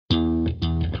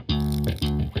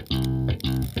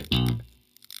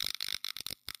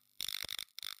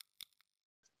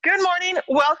Good morning.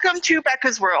 Welcome to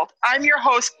Becca's World. I'm your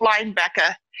host, Blind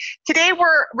Becca. Today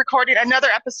we're recording another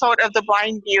episode of The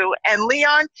Blind View, and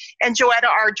Leon and Joetta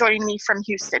are joining me from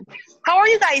Houston. How are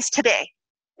you guys today?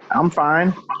 I'm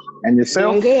fine. And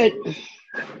yourself? Doing good.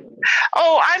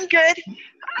 Oh, I'm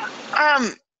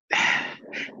good.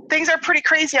 Things are pretty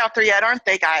crazy out there yet, aren't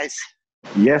they, guys?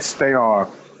 Yes, they are.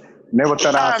 Never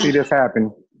thought I'd see this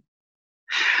happen.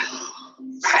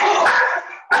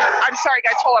 I'm sorry,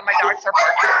 guys. Hold on, my dogs are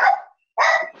barking.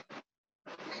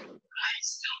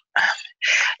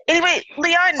 Anyway,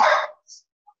 Leon,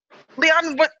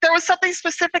 there was something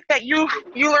specific that you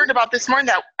learned about this morning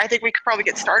that I think we could probably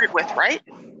get started with, right?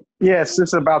 Yes,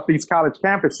 it's about these college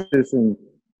campuses. And,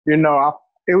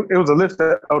 it was a list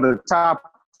of the top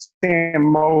 10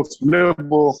 most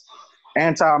liberal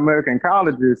anti-American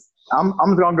colleges. I'm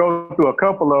just going to go through a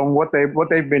couple of them, what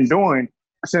they've been doing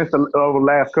since over the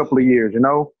last couple of years,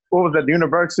 What was that, the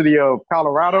University of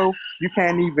Colorado? You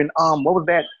can't even, what was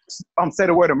that, say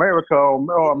the word America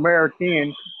or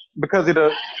American, because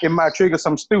it might trigger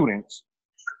some students,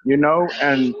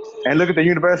 and look at the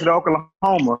University of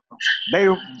Oklahoma.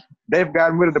 They've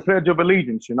gotten rid of the Pledge of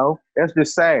Allegiance, That's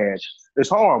just sad. It's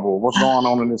horrible what's going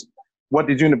on in this, what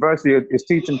this university is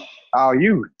teaching our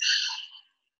youth.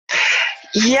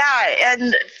 Yeah,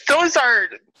 and those are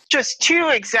just two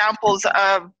examples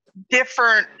of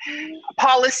different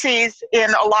policies in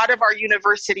a lot of our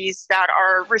universities that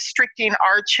are restricting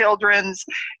our children's,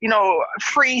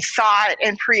 free thought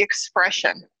and free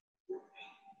expression.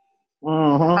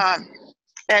 Mm-hmm.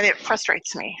 And it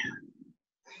frustrates me.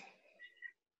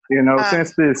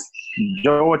 Since this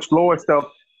George Floyd stuff,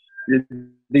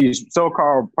 these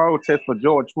so-called protests for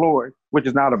George Floyd, which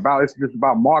is not about, it's just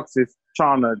about Marxists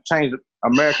trying to change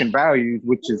American values,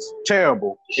 which is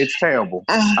terrible. It's terrible.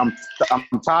 I'm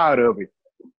tired of it.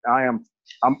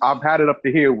 I've had it up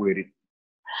to here with it.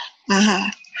 Mm-hmm.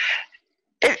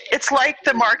 It's like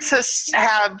the Marxists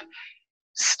have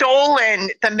stolen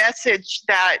the message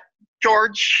that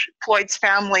George Floyd's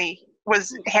family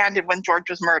was handed when George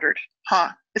was murdered.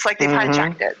 It's like they've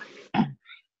hijacked it.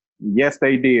 Yes,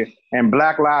 they did. And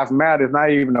Black Lives Matter is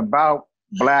not even about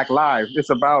Black lives.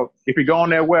 It's about, if you go on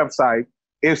their website,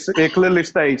 it clearly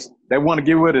states they want to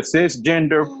get rid of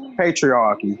cisgender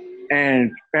patriarchy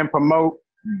and promote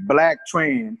Black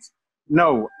trans.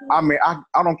 No, I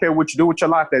don't care what you do with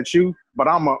your life, that's you, but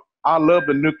I love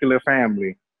the nuclear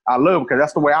family. I love it because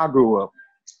that's the way I grew up,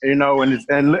 and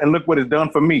look what it's done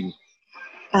for me.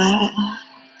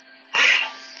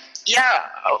 Yeah,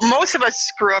 most of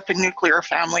us grew up in nuclear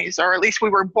families, or at least we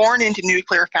were born into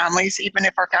nuclear families, even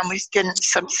if our families didn't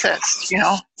subsist,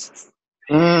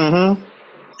 Mm-hmm.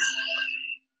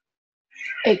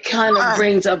 It kind of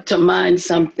brings up to mind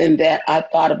something that I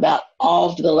thought about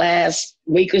all for the last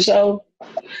week or so.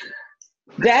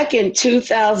 Back in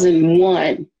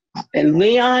 2001, and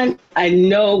Leon, I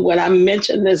know when I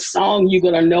mention this song, you're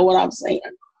going to know what I'm saying.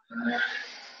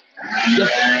 The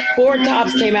Four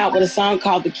Tops came out with a song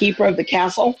called The Keeper of the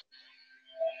Castle.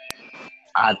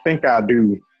 I think I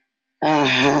do.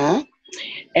 Uh-huh.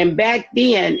 And back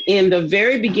then, in the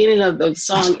very beginning of the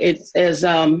song, it says,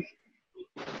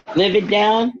 live it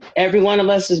down. Every one of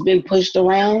us has been pushed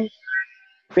around.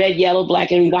 Red, yellow, black,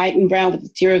 and white, and brown with a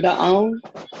tear of their own.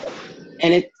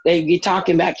 And you're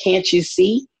talking about, can't you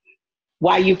see?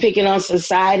 Why you picking on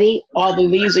society? All the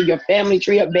leaves of your family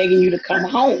tree are begging you to come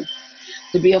home,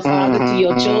 to be a father to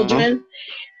your children,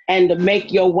 and to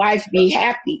make your wife be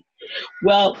happy.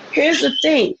 Well, here's the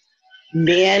thing.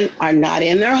 Men are not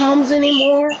in their homes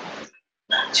anymore.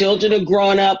 Children are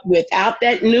growing up without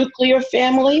that nuclear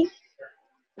family.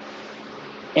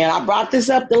 And I brought this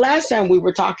up the last time we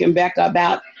were talking, Becca,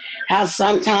 about how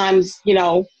sometimes,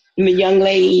 when the young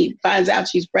lady finds out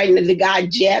she's pregnant, the guy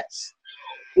jets.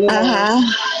 Or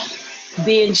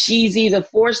then she's either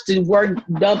forced to work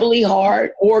doubly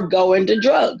hard or go into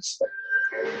drugs.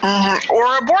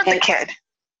 Or abort the kid.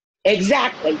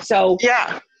 Exactly. So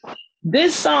yeah.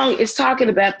 This song is talking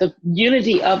about the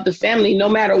unity of the family. No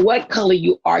matter what color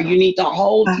you are, you need to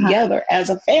hold together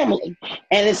as a family.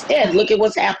 And instead, look at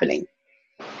what's happening.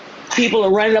 People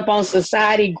are running up on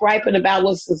society, griping about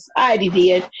what society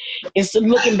did, instead of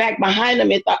looking back behind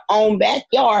them at their own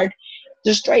backyard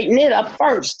to straighten it up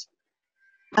first.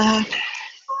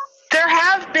 There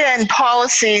have been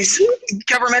policies,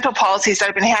 governmental policies that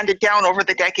have been handed down over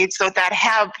the decades, though, that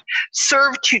have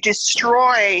served to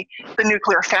destroy the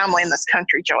nuclear family in this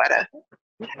country, Joetta.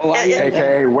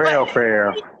 AKA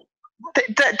welfare.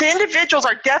 The individuals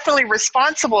are definitely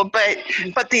responsible,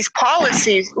 but these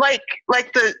policies, like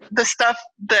the stuff,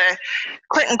 the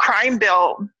Clinton crime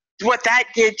bill, what that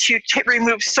did to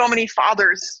remove so many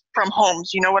fathers from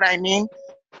homes. You know what I mean?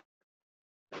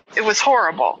 It was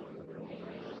horrible.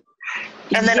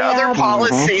 And then other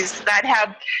policies that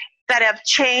have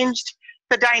changed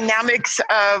the dynamics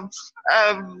of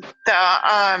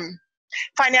the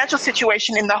financial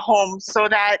situation in the home, so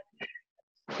that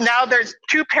now there's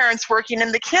two parents working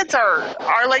and the kids are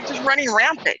like just running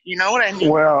rampant. You know what I mean?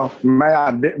 Well, may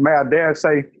I dare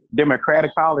say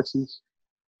democratic policies?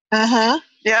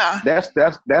 Yeah. That's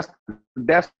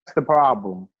the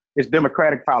problem. It's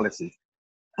democratic policies.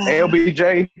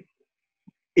 LBJ,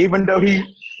 even though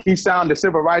he signed the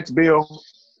civil rights bill,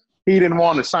 he didn't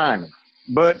want to sign it.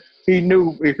 But he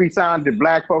knew if he signed it,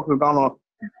 black folks were gonna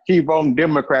keep voting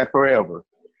Democrat forever.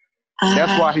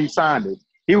 That's why he signed it.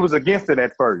 He was against it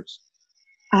at first.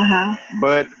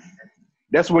 But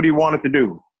that's what he wanted to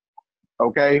do.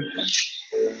 Okay?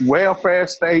 Welfare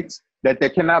states that there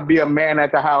cannot be a man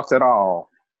at the house at all.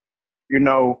 You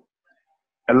know,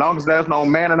 as long as there's no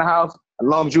man in the house, as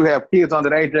long as you have kids under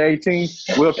the age of 18,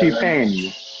 we'll keep paying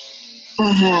you.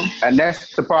 And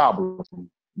that's the problem.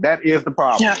 That is the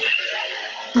problem.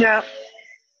 Yeah.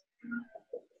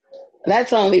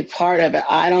 That's only part of it.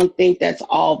 I don't think that's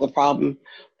all the problem.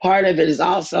 Part of it is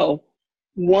also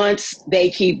once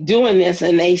they keep doing this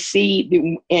and they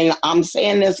see, and I'm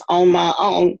saying this on my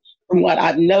own from what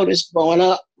I've noticed growing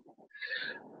up,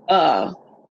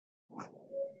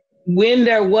 when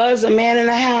there was a man in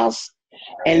the house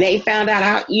and they found out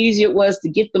how easy it was to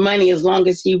get the money as long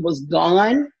as he was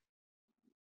gone,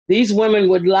 these women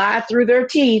would lie through their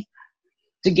teeth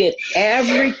to get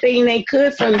everything they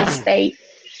could from the state,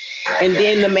 and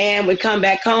then the man would come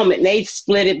back home and they'd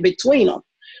split it between them.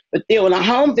 But then when a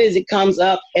home visit comes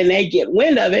up and they get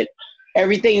wind of it,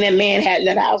 everything that man had in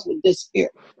that house would disappear.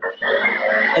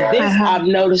 And this I've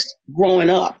noticed growing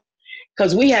up,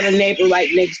 because we had a neighbor right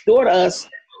next door to us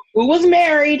who was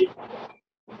married,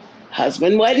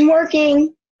 husband wasn't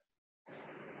working,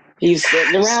 he's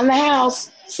sitting around the house.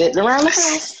 So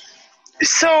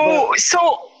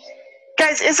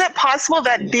guys, is it possible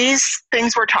that these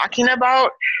things we're talking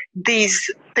about, these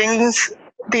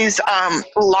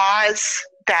laws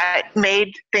that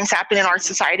made things happen in our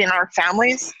society, in our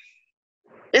families,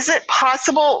 is it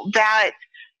possible that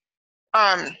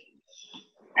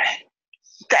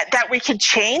that we could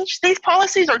change these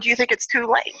policies, or do you think it's too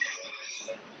late?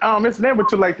 It's never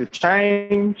too late to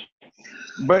change,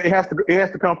 but it has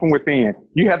to come from within.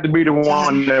 You have to be the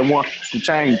one that wants to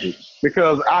change it,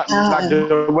 because like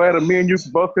Joetta, me and you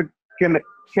both can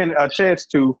attest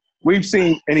to. We've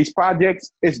seen in these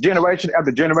projects, it's generation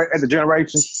after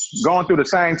generation going through the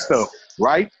same stuff,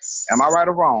 right? Am I right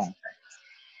or wrong?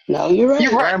 No, you're right.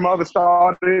 Your grandmother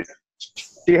started.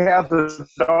 She has a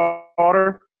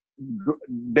daughter.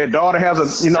 Their daughter has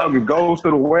goes to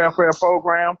the welfare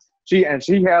program. She has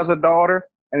a daughter,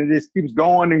 and it just keeps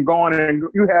going and going. And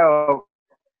you have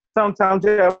sometimes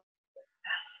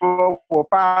 4 or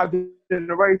 5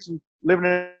 generations living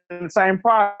in the same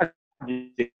project.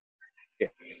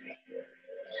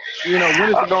 You know, when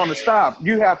is it going to stop?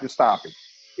 You have to stop it.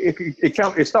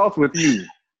 It starts with you.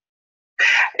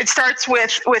 It starts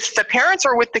with the parents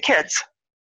or with the kids?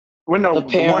 Well, no,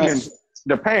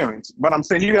 the parents. But I'm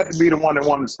saying you have to be the one that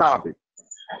wants to stop it.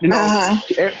 You know,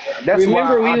 that's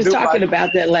remember we was talking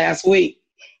about that last week.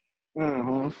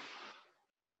 And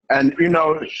you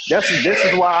know, this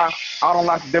is why I don't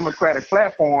like the Democratic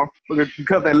platform,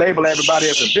 because they label everybody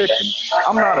as a victim.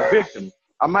 I'm not a victim.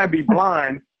 I might be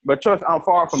blind, but trust, I'm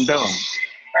far from dumb.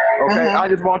 Okay, I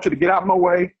just want you to get out of my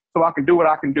way so I can do what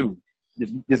I can do.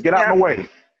 Just get out of my way.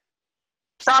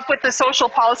 Stop with the social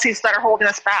policies that are holding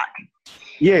us back.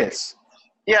 Yes.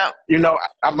 Yeah. You know,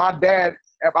 my dad,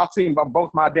 I've seen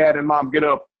both my dad and mom get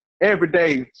up every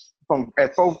day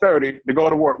at 4:30 to go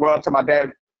to work. Well, until my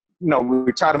dad, you know, we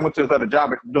retired and went to his other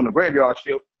job doing the graveyard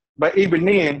shift. But even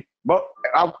then,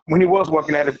 when he was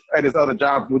working at his other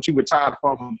job, which he retired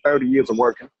from 30 years of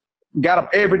working, got up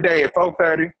every day at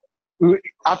 4:30,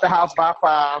 out the house by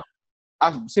 5.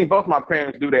 I've seen both my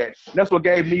parents do that. And that's what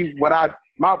gave me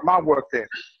my work there.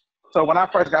 So when I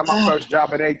first got my first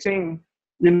job at 18,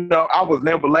 you know, I was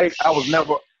never late.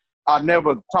 I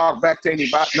never talked back to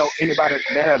anybody. No, anybody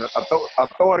that had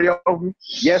authority over me.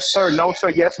 Yes, sir. No, sir.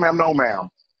 Yes, ma'am. No, ma'am.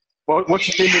 What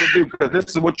you need me to do? Because this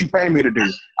is what you pay me to do.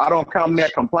 I don't come there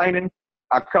complaining.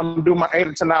 I come do my 8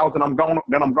 or 10 hours and I'm going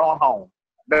home.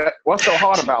 What's so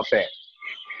hard about that?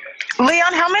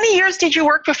 Leon, how many years did you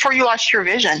work before you lost your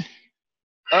vision?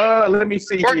 Let me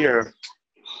see here.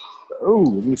 Ooh,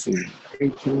 let me see.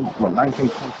 18, 19,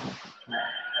 20.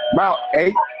 About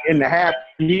 8.5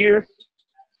 years.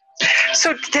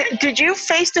 So did you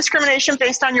face discrimination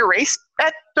based on your race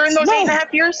during those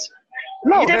 8.5 years?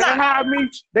 No, You they did didn't not. hire me.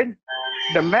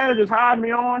 The managers hired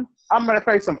me on. I'm gonna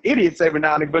face some idiots every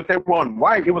now and then, but they weren't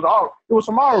white. It was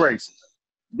from all races.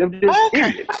 They were just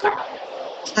idiots.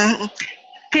 Mhm.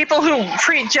 People who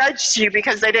prejudged you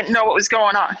because they didn't know what was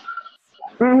going on.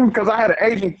 Because I had an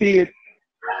Asian kid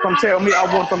come tell me I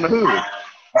wasn't from the hood.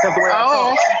 That's the way I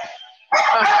Oh.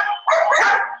 talk.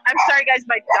 I'm sorry, guys,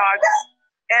 my dogs.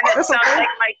 And it That's sounds okay. like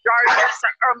my gardeners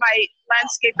or my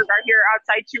landscapers are here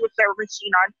outside too with their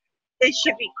machine on. They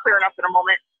should be clearing up in a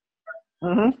moment.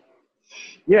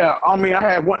 Yeah, I mean, I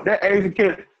had that Asian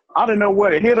kid. I didn't know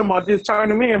where to hit him or just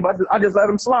turn him in, but I just let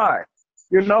him slide.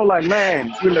 You know, like,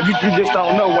 man, you just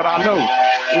don't know what I know.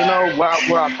 You know,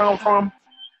 where I come from.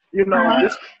 You know,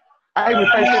 I even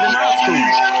faced it in high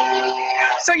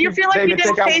school. So you feel like you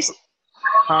didn't face?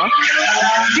 Huh?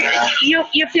 You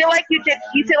feel like you did?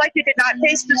 You feel like you did not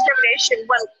face discrimination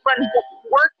when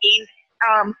working?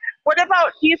 What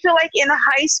about? Do you feel like in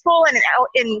high school and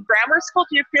in grammar school,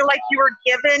 do you feel like you were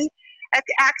given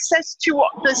access to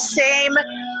the same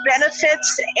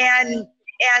benefits and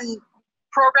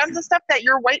programs and stuff that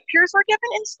your white peers were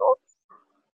given in school?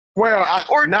 Well,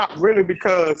 not really,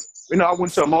 because I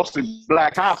went to a mostly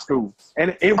black high school,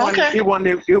 and it wasn't.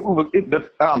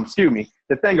 Excuse me.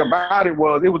 The thing about it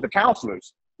was the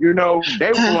counselors. You know,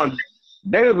 they were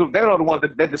the ones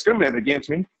that discriminated against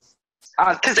me.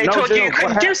 Because they told you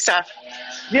couldn't do stuff.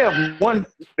 Yeah,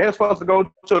 they were supposed to go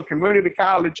to a community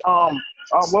college.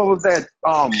 What was that?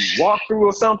 Walkthrough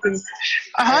or something.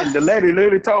 And the lady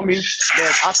literally told me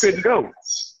that I couldn't go.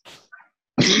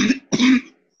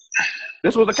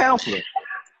 This was a counselor.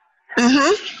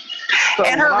 So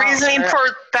and her reasoning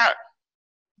for that.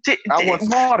 I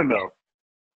wasn't smart enough.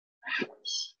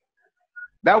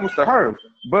 That was to her.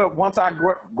 But once I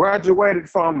graduated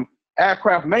from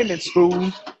aircraft maintenance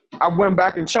school, I went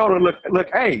back and showed her, look,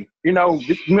 hey, don't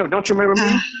you remember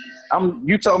me?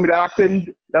 You told me that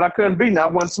I couldn't be. Now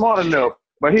I wasn't smart enough.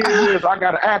 But here it is. I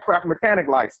got an aircraft mechanic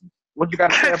license. What you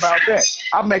got to say about that?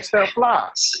 I make stuff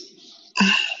fly.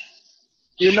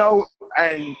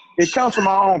 And it comes from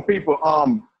our own people,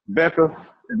 Becca.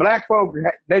 Black folks,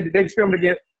 they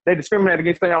discriminate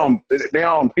against their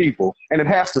own people, and it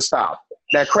has to stop.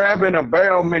 That crab in a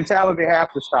barrel mentality has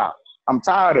to stop. I'm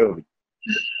tired of it.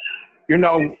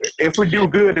 If we do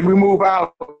good and we move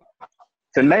out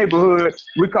the neighborhood,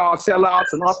 we call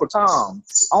sellouts and Uncle Tom.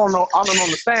 I don't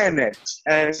understand that.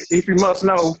 And if you must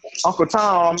know, Uncle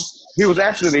Tom, he was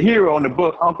actually the hero in the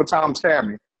book, Uncle Tom's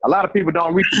Cabin. A lot of people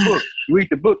don't read the book. You read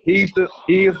the book, he is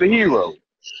the hero.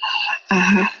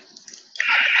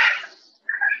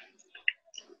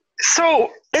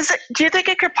 So do you think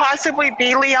it could possibly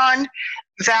be, Leon,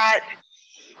 that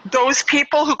those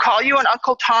people who call you an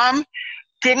Uncle Tom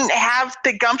didn't have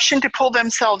the gumption to pull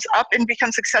themselves up and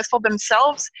become successful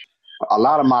themselves? A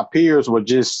lot of my peers were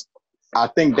just, I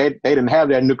think they didn't have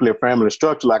that nuclear family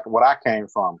structure like what I came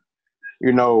from.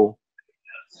 A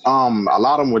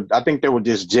lot of them I think they were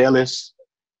just jealous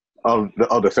of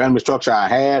the family structure I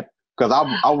had, because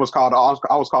I was called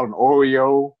an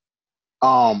Oreo,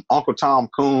 Uncle Tom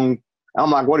Coon. And I'm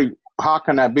like, how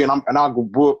can that be? And I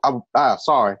grew up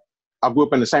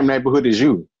in the same neighborhood as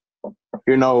you.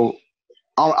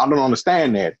 I don't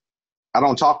understand that. I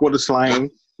don't talk with a slang.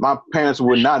 My parents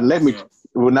would not let me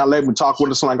talk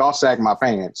with a slang or sag my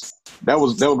pants. They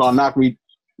were gonna knock me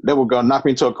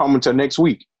into a coma until next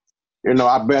week.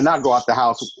 I better not go out the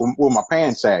house with my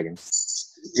pants sagging.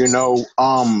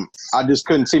 I just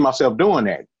couldn't see myself doing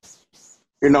that.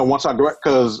 Once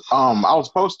because I was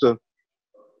supposed to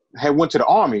have went to the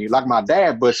Army like my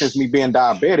dad, but since me being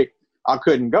diabetic, I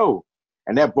couldn't go,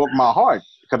 and that broke my heart,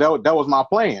 because that was my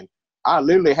plan. I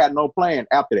literally had no plan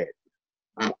after that,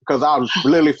 because I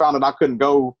literally found that I couldn't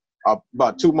go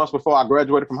about 2 months before I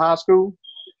graduated from high school,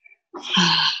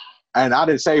 and I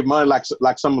didn't save money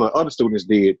like some of the other students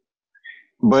did.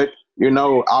 But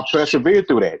I persevered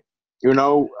through that.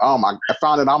 I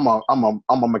found that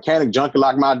I'm a mechanic junkie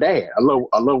like my dad. I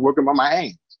love working by my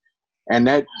hands, and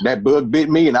that bug bit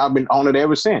me, and I've been on it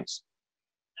ever since.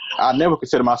 I never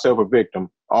consider myself a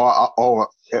victim, or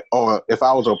if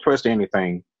I was oppressed or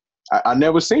anything. I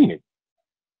never seen it.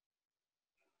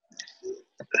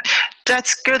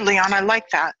 That's good, Leon. I like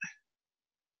that.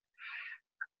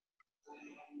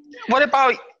 What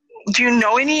about, do you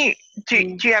know do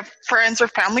you have friends or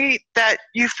family that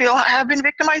you feel have been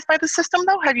victimized by the system,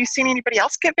 though? Have you seen anybody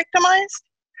else get victimized?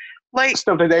 Like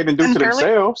stuff that they didn't do to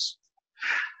themselves.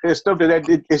 It's stuff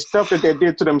that they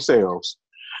did to themselves.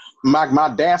 My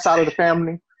dad's side of the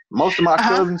family, most of my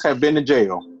cousins have been in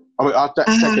jail. I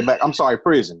take it back. I'm sorry,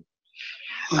 prison.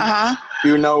 Uh-huh.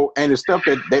 You know, and the stuff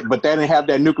but they didn't have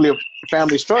that nuclear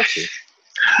family structure.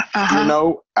 Uh-huh. You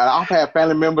know, and I've had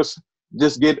family members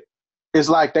it's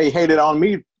like they hated on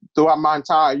me throughout my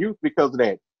entire youth because of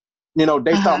that. You know,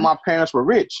 they thought my parents were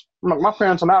rich. My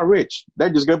parents are not rich. They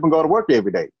just get up and go to work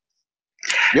every day.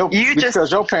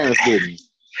 Because your parents didn't.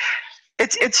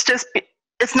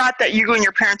 It's not that you and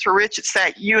your parents were rich. It's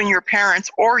that you and your parents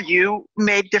or you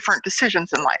made different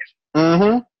decisions in life.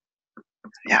 Mm-hmm.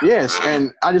 Yeah. Yes,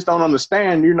 and I just don't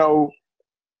understand, you know,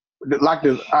 like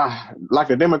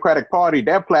the Democratic Party,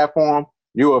 that platform,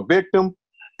 you're a victim.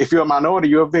 If you're a minority,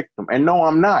 you're a victim. And no,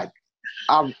 I'm not.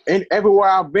 Everywhere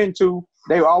I've been to,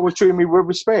 they always treated me with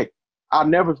respect. I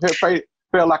never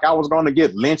felt like I was going to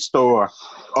get lynched or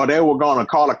they were going to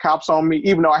call the cops on me,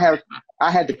 even though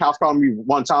I had the cops call me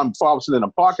one time before I was sitting in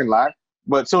a parking lot.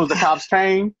 But as soon as the cops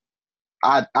came,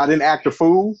 I didn't act a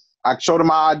fool. I showed them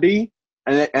my ID,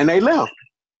 and they left.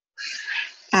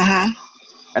 Uh-huh.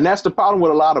 And that's the problem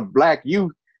with a lot of black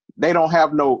youth. They don't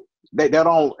have they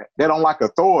don't like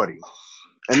authority.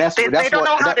 And they don't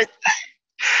know how to.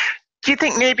 Do you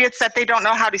think maybe it's that they don't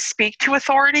know how to speak to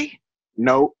authority?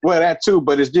 No, well, that too,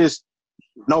 but it's just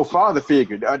no father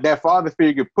figure. That father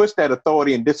figure puts that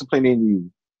authority and discipline in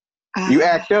you. You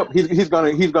act up, he's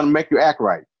gonna make you act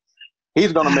right.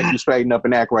 He's gonna make you straighten up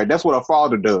and act right. That's what a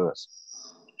father does.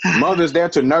 Mother's there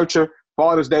to nurture,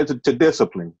 father's there to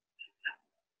discipline.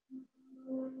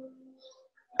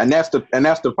 And that's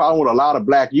the problem with a lot of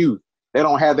black youth. They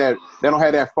don't have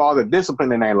that father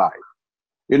discipline in their life.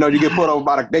 You know, they get put over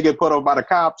by the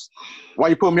cops. Why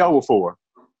you put me over for?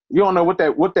 You don't know what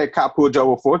that cop pulled you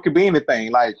over for. It could be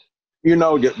anything. Like, you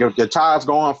know, your tires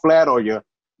going flat or your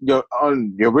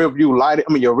rear view light.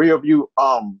 I mean, your rear view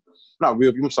not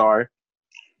rear view. I'm sorry.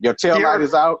 Your tail light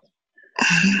is out.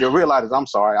 Your rear light is. I'm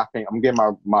sorry. I'm getting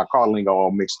my car lingo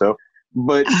all mixed up.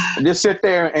 But just sit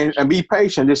there and be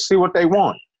patient. Just see what they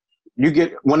want.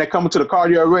 When they come into the car,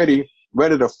 you're ready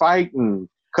to fight and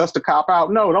cuss the cop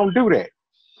out. No, don't do that.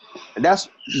 And that's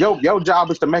your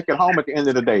job is to make it home at the end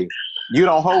of the day. You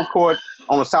don't hold court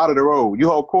on the side of the road. You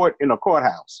hold court in a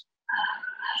courthouse.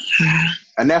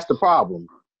 And that's the problem.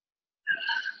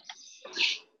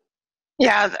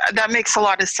 Yeah, that makes a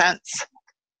lot of sense.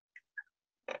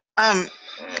 I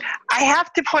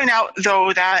have to point out,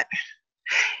 though, that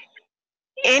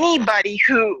anybody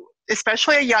who,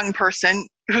 especially a young person,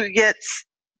 who gets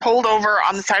pulled over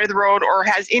on the side of the road or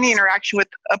has any interaction with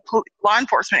a law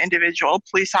enforcement individual,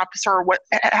 police officer, or what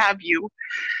have you.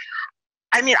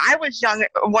 I mean, I was young at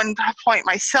one point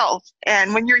myself,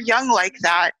 and when you're young like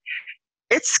that,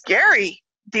 it's scary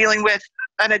dealing with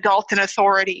an adult in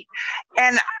authority.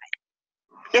 And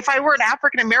if I were an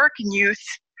African-American youth,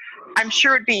 I'm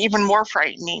sure it'd be even more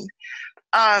frightening.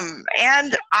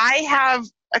 And I have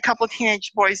a couple of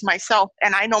teenage boys myself,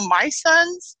 and I know my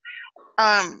sons,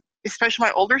 especially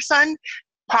my older son,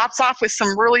 pops off with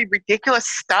some really ridiculous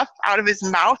stuff out of his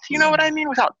mouth, you know what I mean,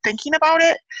 without thinking about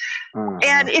it.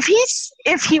 And if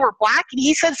he were black and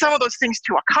he said some of those things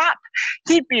to a cop,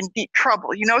 he'd be in deep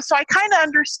trouble, you know? So I kind of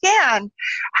understand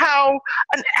how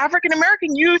an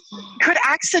African-American youth could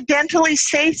accidentally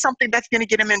say something that's going to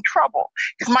get him in trouble.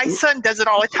 Because my son does it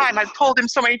all the time. I've told him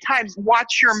so many times,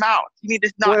 watch your mouth. You need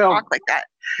to not talk like that.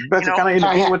 Betsy, you know? Can I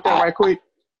intervene with that right quick?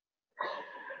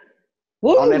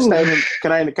 Woo. On that statement,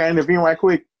 can I intervene right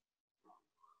quick?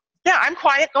 Yeah, I'm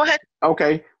quiet. Go ahead.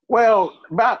 Okay. Well,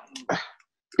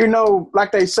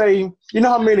 like they say, you know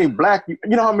how many black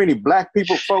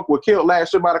folk were killed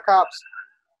last year by the cops?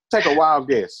 Take a wild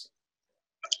guess.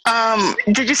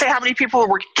 Did you say how many people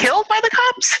were killed by the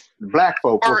cops? Black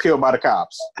folk were killed by the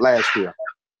cops last year.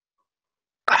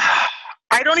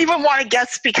 I don't even want to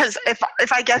guess, because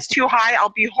if I guess too high,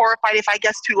 I'll be horrified. If I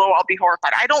guess too low, I'll be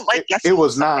horrified. I don't like guessing. It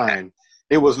was 9.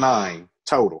 It was 9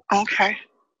 total. Okay.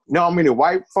 You know how many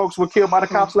white folks were killed by the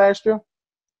cops last year?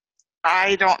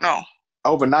 I don't know.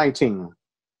 Over 19.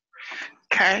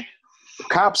 Okay.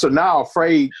 Cops are now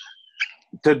afraid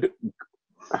to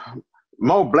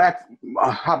more black.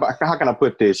 How can I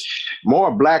put this? More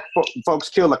black folks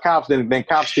kill the cops than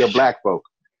cops kill black folk.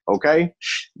 Okay,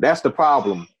 that's the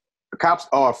problem. The cops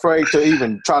are afraid to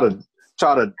even try to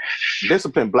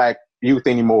discipline black youth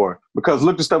anymore, because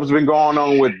look, the stuff that's been going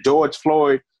on with George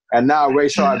Floyd and now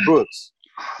Rayshard Brooks.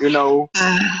 You know,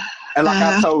 and like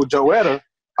I told Joetta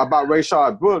about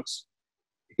Rayshard Brooks,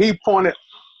 he pointed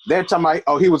that time.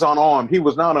 He was unarmed. He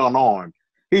was not unarmed.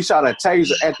 He shot a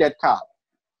taser at that cop.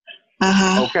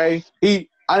 Okay, I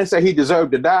didn't say he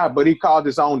deserved to die, but he caused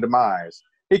his own demise.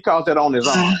 He caused that on his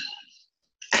own,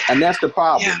 and that's the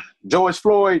problem. Yeah. George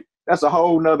Floyd, that's a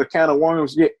whole nother can of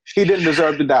worms. Yeah, he didn't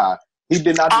deserve to die. He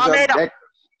did not deserve that.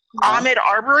 Ahmed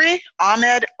Arbery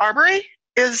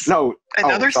is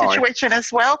another situation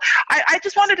as well. I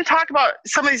just wanted to talk about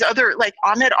some of these other, like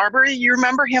Ahmed Arbery. You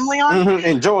remember him, Leon?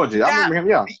 In Georgia. I remember him,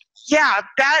 yeah. Yeah,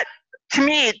 that, to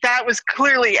me, that was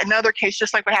clearly another case,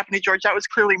 just like what happened to George. That was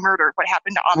clearly murder, what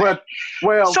happened to Ahmed.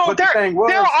 So but the thing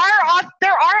was,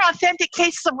 there are authentic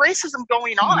cases of racism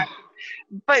going on.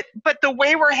 But the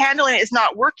way we're handling it is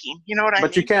not working. You know what I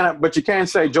mean? But you can't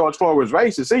say George Floyd was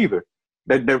racist either.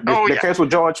 The case with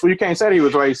George Floyd, you can't say he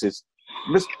was racist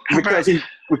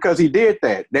because he did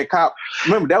that. That cop,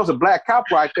 remember, that was a black cop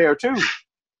right there too.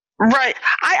 Right,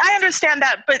 I understand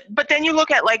that, but then you look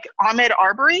at like Ahmed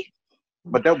Arbery.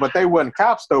 But they weren't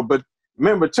cops though. But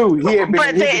remember too, he had been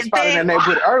spotted in that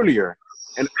neighborhood earlier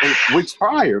and weeks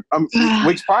prior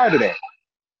to that.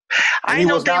 And he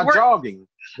was not jogging.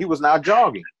 He was not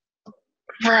jogging.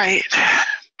 Right.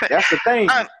 But that's the thing.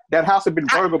 That house had been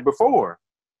burgled before.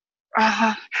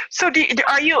 So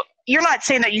you're not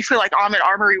saying that you feel like Ahmed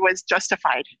Arbery was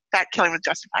justified, that killing was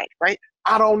justified, right?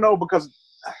 I don't know, because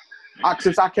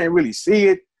since I can't really see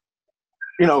it,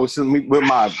 with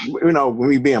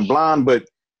me being blind, but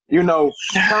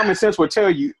common sense would tell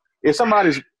you if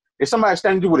somebody's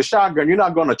standing you with a shotgun, you're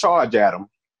not going to charge at them,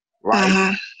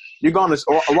 right? You're going to,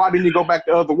 or why didn't you go back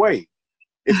the other way?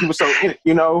 If you were so,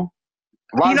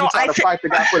 why did you try to fight the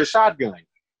guy with a shotgun?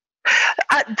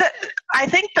 I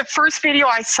think the first video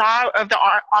I saw of the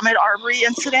Ahmed Arbery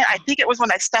incident, I think it was when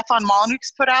that Stefan Molyneux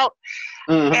put out.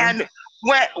 And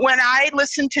when I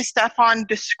listened to Stefan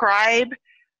describe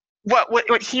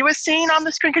what he was seeing on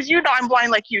the screen, because I'm blind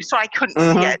like you, so I couldn't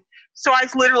see it. So I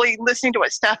was literally listening to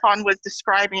what Stefan was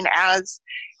describing as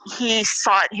he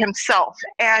saw it himself.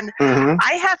 And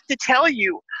I have to tell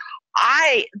you,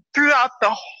 throughout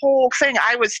the whole thing,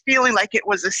 I was feeling like it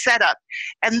was a setup.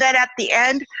 And then at the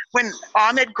end, when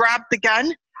Ahmed grabbed the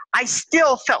gun, I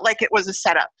still felt like it was a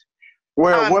setup.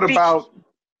 Well, what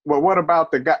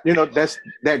about the guy, that's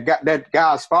that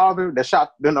guy's father that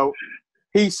shot,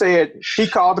 he said he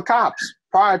called the cops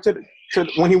prior to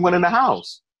when he went in the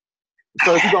house.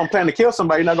 So if you're going to plan to kill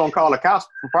somebody, you're not going to call the cops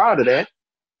prior to that.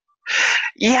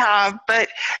 Yeah, but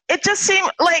it just seemed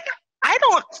like I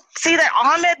don't see that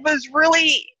Ahmed was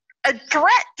really a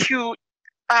threat to,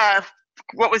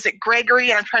 what was it, Gregory,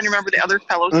 and I'm trying to remember the other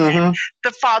fellow's name,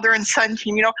 the father and son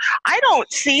team. I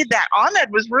don't see that Ahmed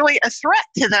was really a threat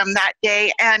to them that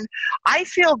day, and I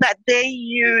feel that they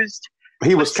used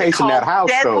he was casing that house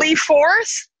deadly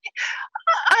force.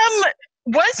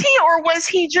 Was he, or was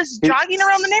he just jogging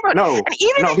around the neighborhood? No, and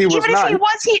even if he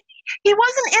wasn't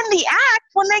in the act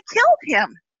when they killed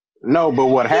him. No, but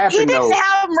what happened? He didn't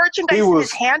have merchandise in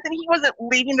his hands, and he wasn't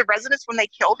leaving the residence when they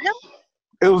killed him.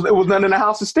 It was nothing in the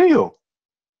house to steal.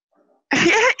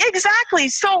 Yeah, exactly.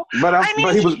 So,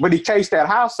 but he chased that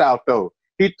house out though.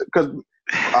 Because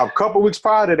a couple weeks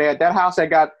prior to that house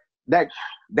that guy,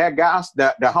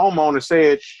 the homeowner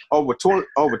said over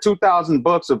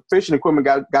 $2,000 of fishing equipment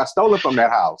got stolen from that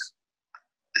house.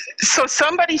 So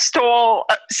someone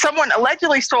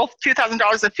allegedly stole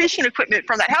 $2,000 of fishing equipment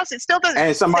from that house. It still doesn't.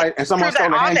 And someone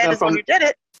stole a handgun from. You did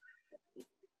it.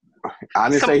 I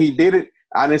didn't say he did it.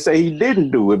 I didn't say he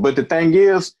didn't do it. But the thing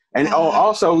is, and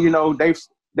also,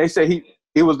 they say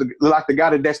he was like the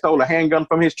guy that stole a handgun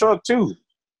from his truck too.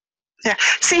 Yeah.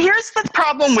 See, here's the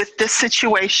problem with this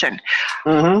situation.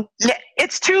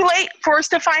 It's too late for us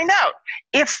to find out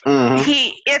if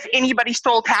anybody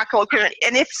stole tackle equipment,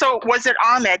 and if so, was it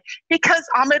Ahmed? Because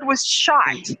Ahmed was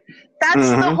shot. That's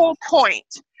the whole point.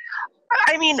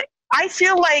 I mean, I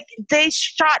feel like they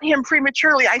shot him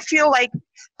prematurely. I feel like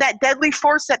that deadly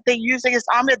force that they used against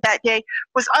Ahmed that day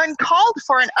was uncalled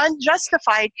for and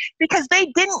unjustified because they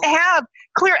didn't have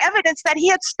clear evidence that he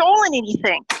had stolen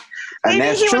anything. And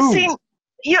maybe that's true.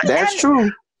 That's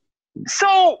true.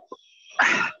 So,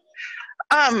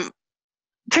 to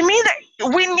me, that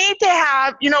we need to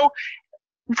have,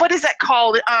 what is that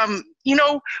called?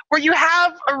 Where you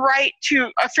have a right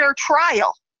to a fair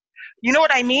trial. You know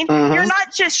what I mean? You're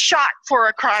not just shot for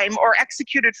a crime or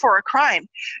executed for a crime.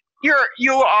 You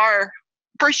are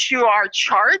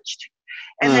charged,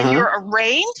 and then you're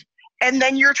arraigned, and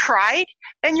then you're tried,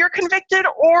 and you're convicted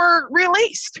or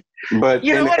released. But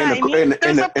in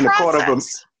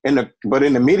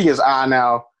the media's eye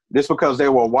now, just because they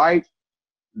were white,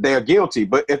 they're guilty.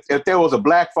 But if there was a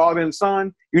black father and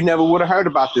son, you never would have heard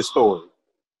about this story.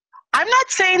 I'm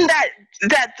not saying that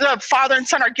the father and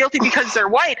son are guilty because they're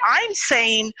white. I'm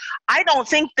saying I don't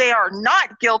think they are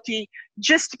not guilty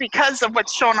just because of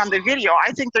what's shown on the video.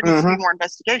 I think there needs to be more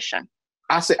investigation.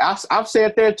 I've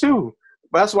said that too.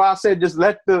 But that's why I said just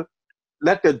let the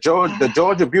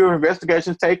Georgia Bureau of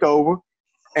Investigations take over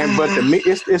And but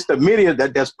it's the media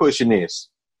that's pushing this.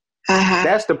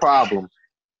 That's the problem.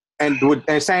 And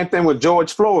same thing with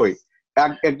George Floyd.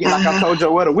 Like I told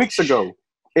Joetta weeks ago,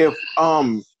 if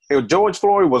George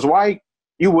Floyd was white,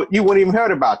 you wouldn't even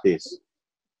heard about this.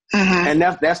 And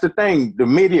that's the thing. The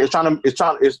media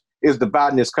is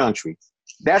dividing this country.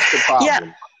 That's the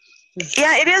problem.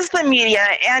 Yeah, it is the media,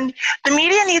 and the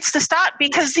media needs to stop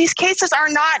because these cases are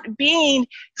not being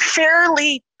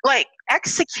fairly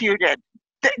executed.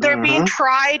 They're being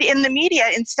tried in the media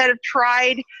instead of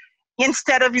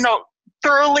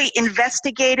thoroughly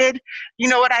investigated. You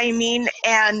know what I mean?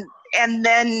 And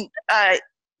then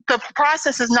the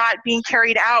process is not being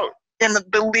carried out in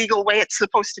the legal way it's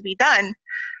supposed to be done.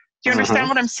 Do you understand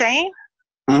what I'm saying?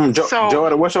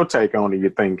 Joetta, what's your take on it, you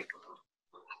think?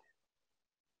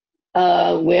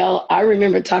 Well, I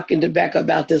remember talking to Becca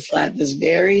about this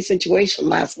very situation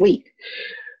last week.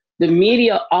 The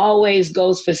media always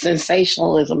goes for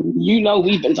sensationalism. You know,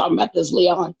 we've been talking about this,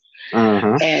 Leon.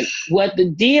 And what the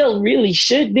deal really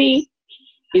should be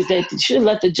is that you should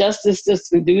let the justice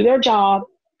system do their job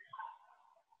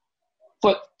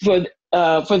for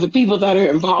the people that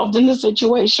are involved in the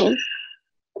situation,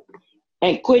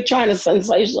 and quit trying to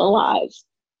sensationalize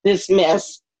this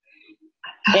mess.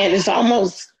 And it's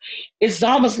almost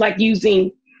like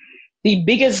using the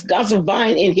biggest gossip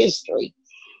vine in history,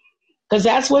 because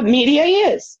that's what media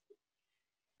is.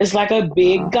 It's like a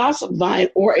big gossip vine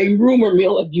or a rumor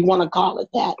mill, if you want to call it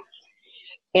that.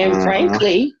 And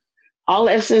frankly, all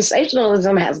that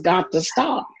sensationalism has got to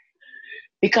stop,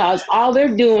 because all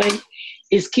they're doing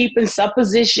is keeping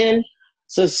supposition,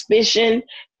 suspicion,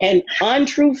 and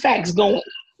untrue facts going.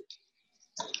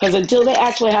 Because until they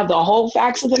actually have the whole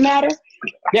facts of the matter,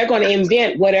 they're going to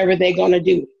invent whatever they're going to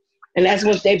do. And that's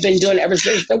what they've been doing ever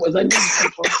since there was a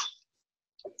newspaper.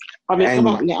 I mean, come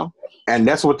on now. And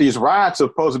that's what these riots are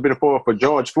supposed to be for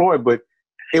George Floyd, but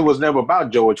it was never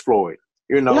about George Floyd.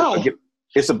 No.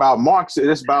 It's about Marxism.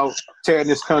 It's about tearing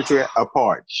this country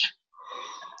apart.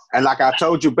 And like I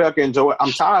told you, Becca and Joe,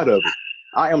 I'm tired of it.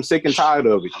 I am sick and tired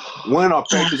of it. When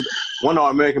are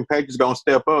American patriots going to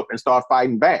step up and start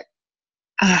fighting back?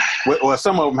 Well,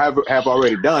 some of them have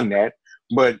already done that,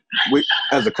 but we,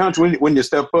 as a country, we need to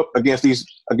step up against these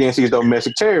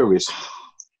domestic terrorists,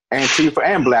 Antifa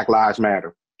and Black Lives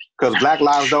Matter, because Black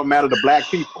lives don't matter to Black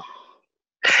people.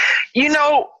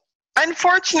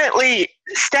 Unfortunately,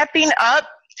 stepping up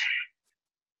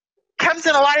comes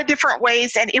in a lot of different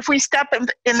ways, and if we step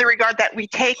in the regard that we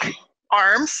take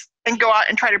arms and go out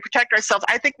and try to protect ourselves,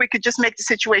 I think we could just make the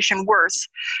situation worse.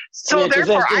 So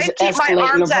therefore, I keep my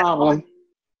arms at home.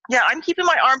 Yeah, I'm keeping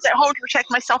my arms at home to protect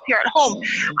myself here at home.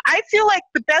 I feel like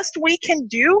the best we can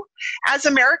do as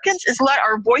Americans is let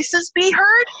our voices be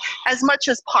heard as much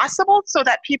as possible, so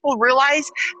that people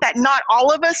realize that not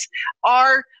all of us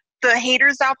are the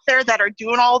haters out there that are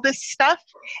doing all this stuff,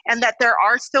 and that there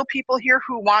are still people here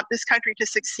who want this country to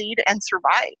succeed and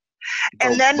survive.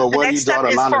 And then the next step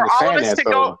is for all of us to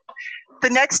go. The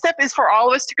next step is for all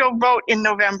of us to go vote in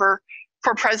November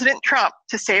for President Trump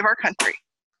to save our country.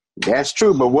 That's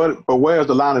true, but where's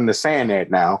the line in the sand at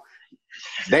now?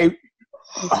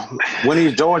 When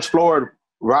these George Floyd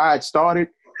riots started,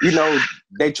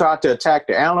 they tried to attack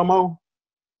the Alamo,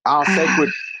 our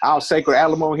sacred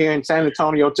Alamo here in San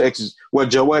Antonio, Texas, where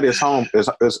Joetta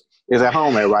is at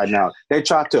home at right now. They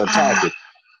tried to attack it.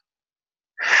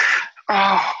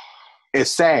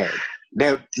 It's sad.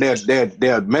 They're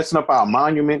messing up our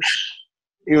monuments.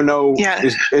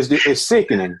 It's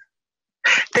sickening.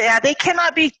 They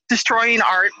cannot be destroying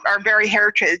our very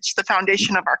heritage, the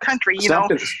foundation of our country.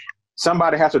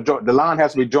 Somebody has to draw. The line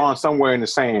has to be drawn somewhere in the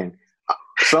sand.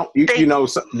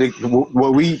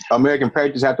 We American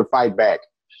patriots have to fight back.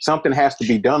 Something has to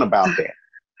be done about that.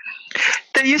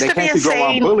 They can't go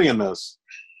on bullying us.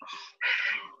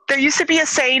 There used to be a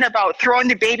saying about throwing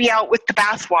the baby out with the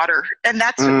bathwater, and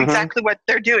that's exactly what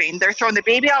they're doing. They're throwing the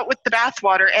baby out with the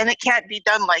bathwater, and it can't be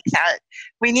done like that.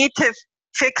 We need to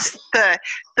fix the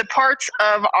parts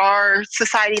of our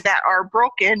society that are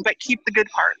broken, but keep the good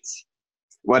parts.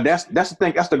 Well, that's the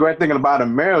thing. That's the great thing about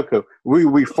America. We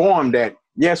reformed that.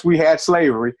 Yes, we had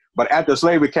slavery, but after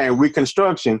slavery came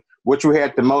Reconstruction, which we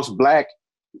had the most Black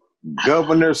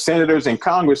governors, senators, and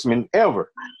congressmen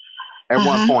ever at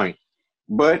one point.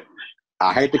 But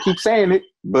I hate to keep saying it,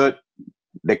 but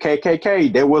the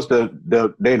KKK, there was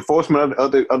the enforcement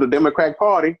of the Democratic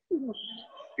Party.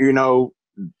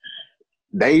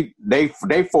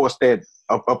 They forced that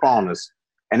upon us,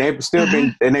 and they've still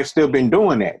been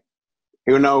doing that.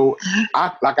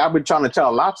 I've been trying to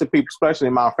tell lots of people, especially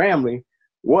in my family,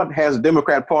 what has the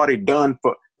Democrat Party done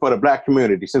for the Black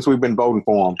community since we've been voting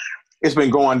for them? it's been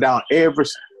going down ever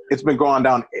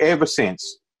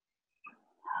since.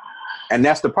 And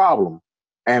that's the problem.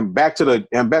 And back to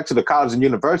the colleges and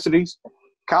universities.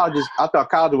 Colleges, I thought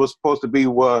college was supposed to be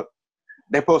what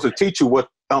they're supposed to teach you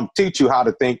how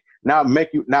to think, not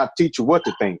teach you what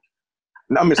to think.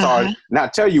 I'm sorry,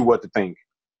 not tell you what to think.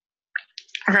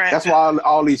 Right. That's why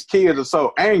all these kids are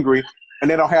so angry and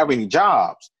they don't have any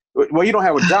jobs. Well, you don't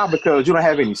have a job because you don't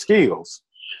have any skills.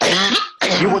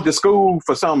 You went to school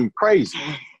for something crazy.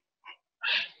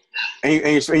 And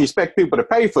you expect people to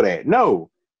pay for that. No,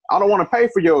 I don't want to pay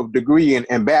for your degree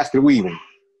in basket weaving.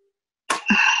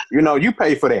 You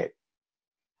pay for that.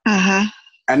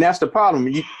 And that's the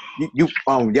problem.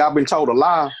 Y'all been told a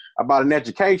lie about an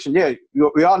education. Yeah,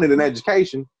 we all need an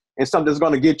education and something that's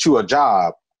going to get you a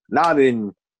job. Not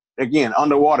in, again,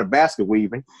 underwater basket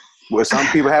weaving, where some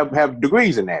people have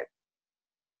degrees in that.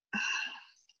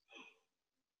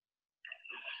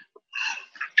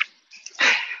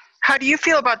 How do you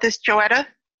feel about this, Joetta?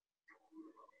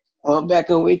 Well,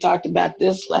 Becca, we talked about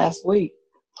this last week.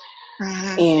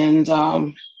 And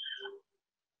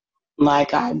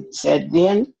like I said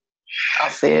then, I'll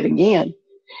say it again.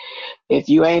 If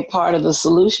you ain't part of the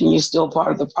solution, you're still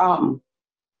part of the problem.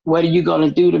 What are you going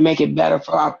to do to make it better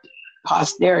for our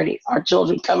posterity, our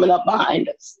children coming up behind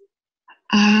us?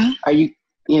 Are you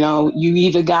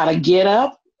either got to get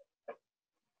up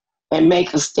and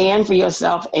make a stand for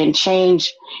yourself and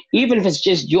change, even if it's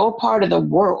just your part of the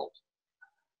world,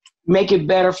 make it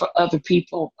better for other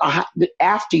people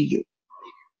after you.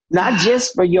 Not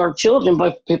just for your children,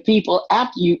 but for people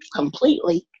after you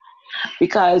completely,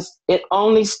 because it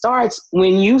only starts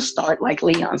when you start, like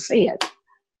Leon said.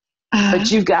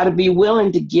 But you've got to be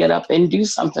willing to get up and do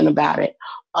something about it.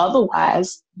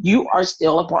 Otherwise, you are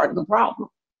still a part of the problem.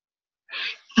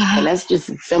 And that's just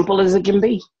as simple as it can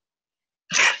be.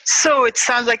 So it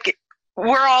sounds like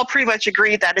we're all pretty much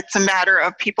agreed that it's a matter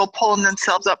of people pulling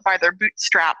themselves up by their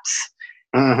bootstraps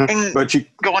and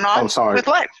going on with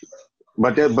life.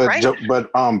 But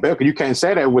right? Becca, you can't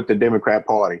say that with the Democrat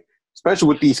Party, especially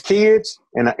with these kids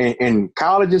in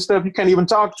college and stuff. You can't even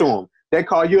talk to them. They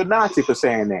call you a Nazi for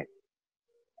saying that.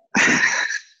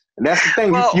 And that's the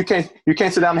thing. Well, you can't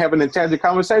sit down and have an intelligent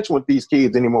conversation with these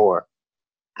kids anymore.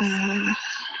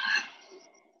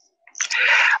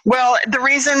 Well, the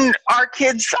reason our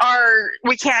kids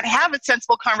we can't have a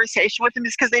sensible conversation with them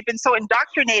is because they've been so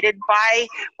indoctrinated by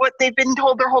what they've been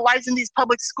told their whole lives in these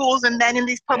public schools and then in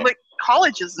these public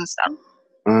colleges and stuff.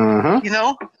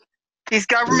 These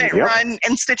government-run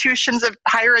institutions of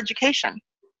higher education.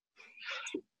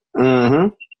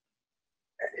 Like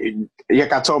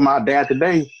I told my dad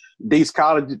today, these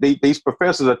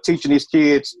professors are teaching these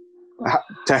kids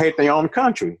to hate their own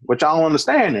country, which I don't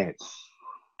understand that.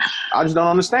 I just don't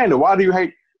understand it. Why do you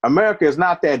hate America? Is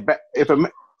not that bad.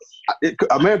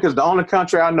 America is the only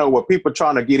country I know where people are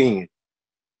trying to get in,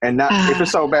 and not if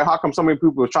it's so bad. How come so many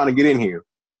people are trying to get in here?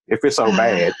 If it's so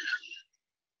bad.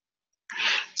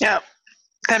 Yeah,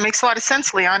 that makes a lot of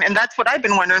sense, Leon, and that's what I've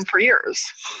been wondering for years.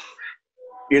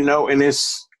 And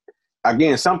it's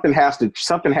again something has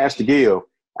to give,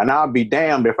 and I'll be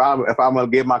damned if I'm gonna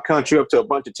give my country up to a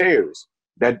bunch of terrorists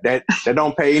that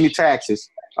don't pay any taxes.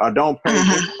 Don't pay,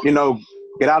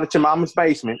 get out of your mama's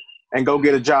basement and go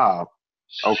get a job.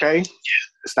 Okay?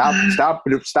 Stop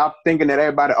thinking that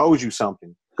everybody owes you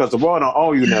something, because the world don't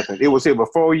owe you nothing. It was here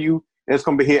before you, and it's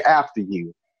going to be here after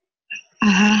you.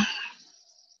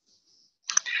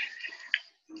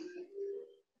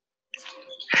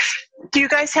 Do you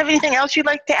guys have anything else you'd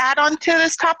like to add on to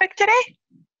this topic today?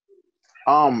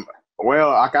 Well,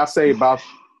 like I say about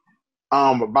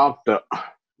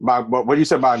what you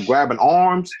said about grabbing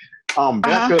arms,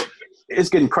 Becca, it's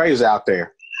getting crazy out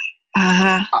there.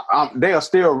 They are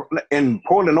still in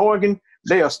Portland, Oregon.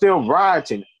 They are still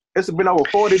rioting. It's been over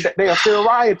 40 days. They are still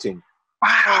rioting.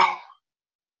 Wow.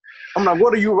 I'm like,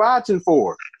 what are you rioting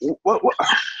for? What?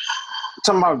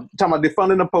 Talking about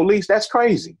defunding the police? That's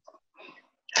crazy.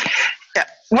 Yeah.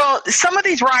 Well, some of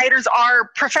these rioters are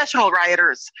professional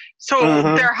rioters, so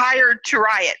they're hired to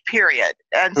riot, period.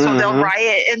 And so they'll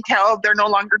riot until they're no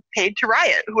longer paid to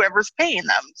riot, whoever's paying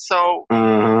them. So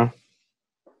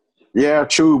yeah,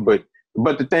 true, but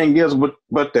the thing is, but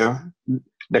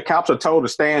the cops are told to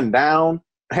stand down.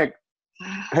 Heck,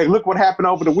 look what happened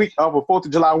over 4th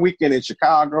of July weekend in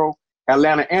Chicago,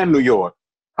 Atlanta, and New York.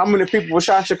 How many people were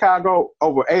shot in Chicago?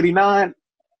 Over 89?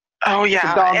 Oh yeah,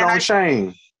 it's a doggone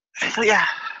shame. Yeah,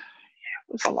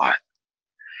 it was a lot.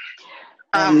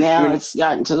 And now it's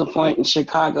gotten to the point in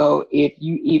Chicago, if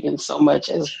you even so much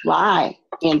as fly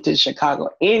into Chicago,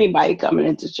 anybody coming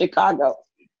into Chicago,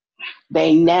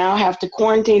 they now have to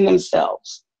quarantine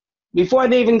themselves before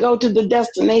they even go to the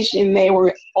destination they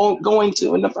were going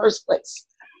to in the first place.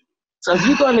 So if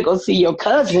you're going to go see your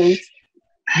cousins,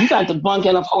 you got to bunk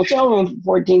in a hotel room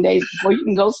for 14 days before you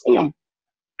can go see them.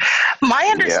 My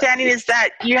understanding is that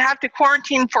you have to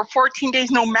quarantine for 14 days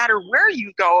no matter where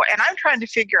you go. And I'm trying to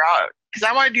figure out, because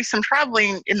I want to do some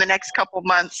traveling in the next couple of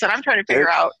months, and I'm trying to figure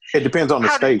out it depends on the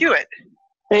how state. to do it.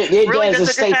 It Really? does.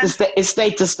 It's state to state. It's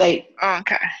state to state.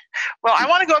 Okay. Well, I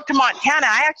want to go up to Montana.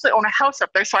 I actually own a house up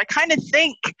there, so I kind of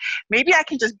think maybe I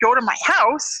can just go to my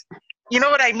house. You know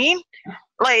what I mean?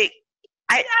 Like,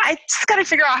 I just got to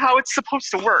figure out how it's supposed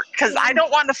to work, because I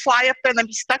don't want to fly up there and then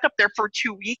be stuck up there for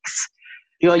 2 weeks.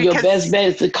 Your best bet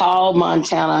is to call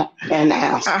Montana and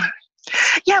ask.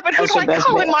 Yeah, but who do I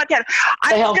call in Montana?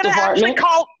 I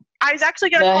was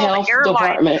actually going to call the airline.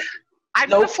 Department. I'm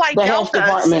going to fly the health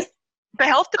department. The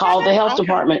health department? Call the health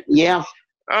department. Yeah.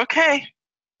 Okay.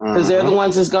 Because they're the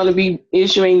ones that's going to be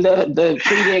issuing the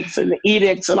predicts and the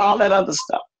edicts and all that other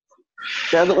stuff.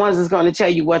 They're the ones that's going to tell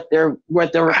you what their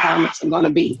requirements are going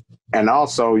to be. And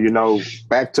also,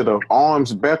 back to the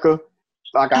arms, Becca.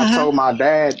 Like I told my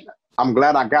dad, I'm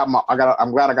glad I got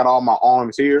all my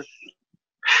arms here.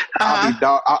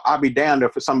 I'll be damned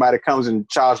if somebody comes and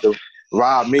tries to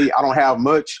rob me. I don't have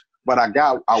much, but I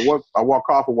walk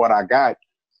off of what I got.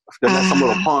 Then let some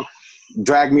little punk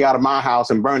drag me out of my house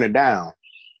and burn it down.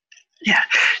 Yeah.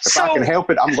 If I can help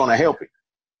it, I'm going to help it.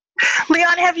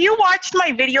 Leon, have you watched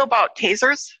my video about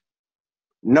tasers?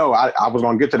 No, I was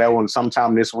going to get to that one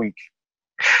sometime this week.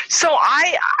 So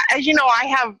as you know, I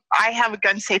have a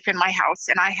gun safe in my house,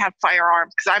 and I have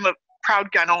firearms because I'm a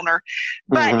proud gun owner.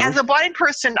 But as a blind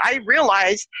person, I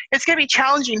realize it's going to be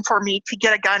challenging for me to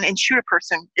get a gun and shoot a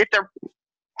person if they're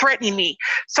threatening me.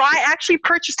 So I actually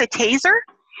purchased a taser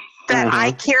that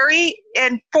I carry,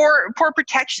 and for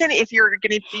protection, if you're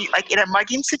going to be like in a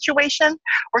mugging situation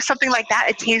or something like that,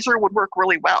 a taser would work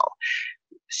really well.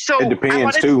 So it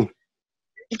depends too.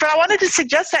 But I wanted to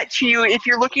suggest that to you if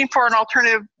you're looking for an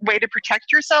alternative way to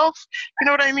protect yourself. You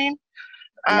know what I mean?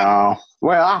 No.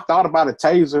 Well, I thought about a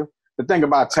taser. The thing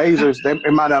about tasers,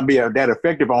 it might not be that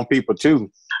effective on people too.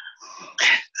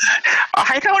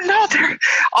 I don't know.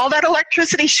 All that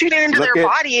electricity shooting into their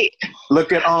body.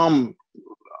 Look at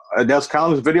there's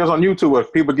countless videos on YouTube where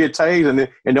people get tased and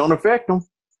it don't affect them.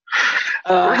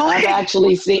 Really? I've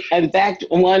actually seen, in fact,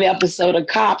 one episode of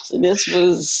Cops, and this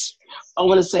was, I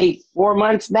want to say 4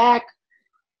 months back.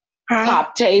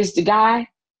 Cop tased the guy.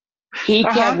 He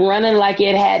kept running like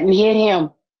it hadn't hit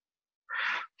him.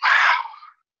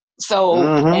 So,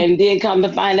 and then come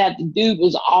to find out the dude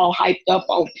was all hyped up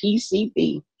on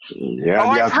PCP. Yeah,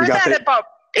 I've heard that about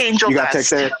Angel You got to take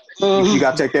that. You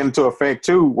got to take that into effect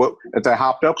too. What if they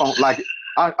hopped up on? Like,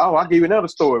 I'll give you another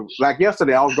story. Like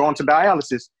yesterday, I was going to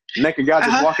dialysis. Naked guy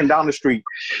just walking down the street.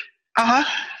 Yeah.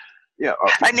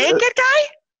 A naked guy?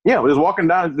 Yeah, just walking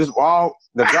down. The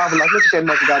driver like, look at that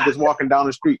naked guy just walking down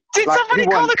the street. Did somebody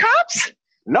call the cops?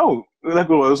 No, it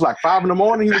was like 5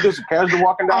 a.m. He was just casually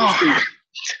walking down the street.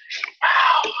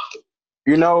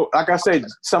 Wow. Like I said,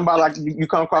 somebody like you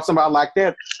come across somebody like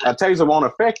that, a taser won't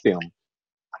affect them.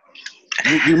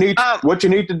 You need what you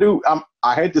need to do.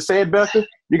 I hate to say it, Becca.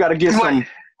 You got to get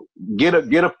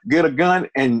a gun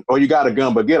or you got a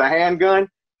gun, but get a handgun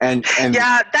and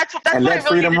yeah, that's and what let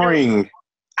freedom ring.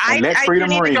 I need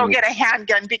to go get a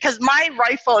handgun because my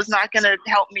rifle is not going to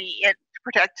help me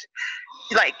protect.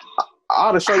 Like I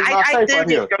ought to show you my safe right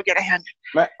here. Go get a handgun.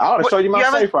 Man, I ought to show you my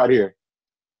safe right here.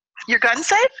 Your gun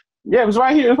safe? Yeah, it was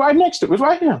right here. It's right next to it. It was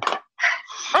right here.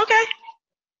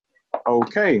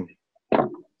 Okay.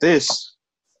 This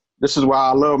is why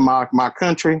I love my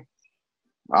country.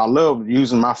 I love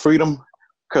using my freedom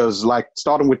because, like,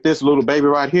 starting with this little baby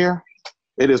right here,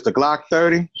 it is the Glock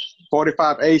 30,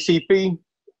 45 ACP,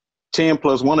 10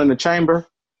 plus 1 in the chamber.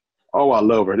 Oh, I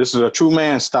love her. This is a true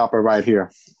man stopper right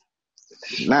here.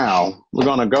 Now, we're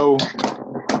going to go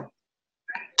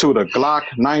to the Glock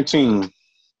 19,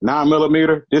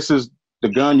 9mm. This is the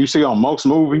gun you see on most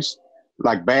movies,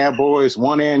 like Bad Boys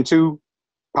 1 and 2,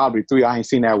 probably 3. I ain't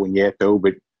seen that one yet, though,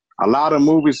 but a lot of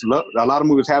movies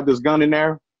have this gun in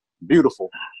there. Beautiful,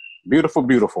 beautiful,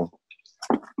 beautiful.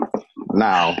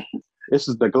 Now, this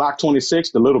is the Glock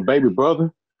 26, the little baby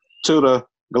brother to the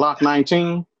Glock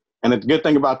 19. And the good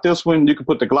thing about this one, you can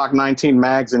put the Glock 19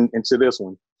 mags into this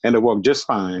one, and it'll work just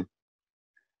fine.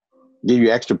 Give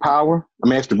you extra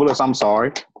bullets, I'm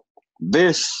sorry.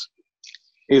 This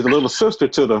is a little sister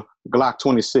to the Glock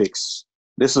 26.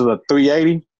 This is a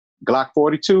 380 Glock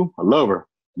 42. I love her.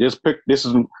 This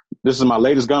is my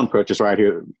latest gun purchase right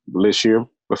here this year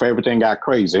before everything got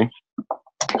crazy.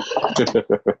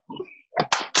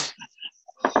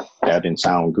 That didn't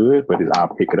sound good, but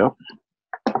I'll pick it up.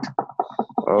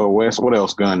 Oh, Wes, what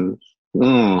else gun?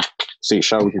 See,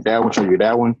 show you that one, show you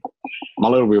that one. My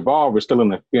little revolver is still in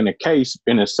the case,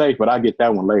 in the safe, but I get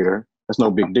that one later. That's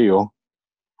no big deal.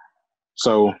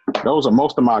 So those are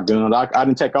most of my guns. I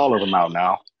didn't take all of them out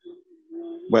now.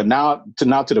 But now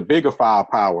to the bigger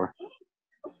firepower.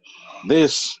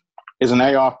 This is an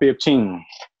AR-15.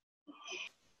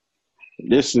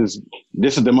 This is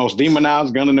the most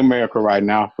demonized gun in America right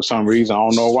now for some reason. I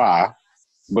don't know why.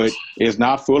 But it's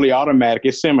not fully automatic.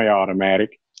 It's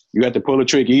semi-automatic. You have to pull the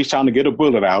trigger each time to get a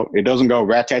bullet out. It doesn't go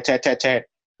rat-tat-tat-tat-tat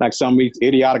like some of these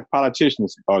idiotic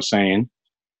politicians are saying.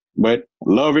 But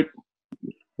love it.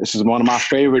 This is one of my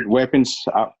favorite weapons.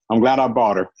 I'm glad I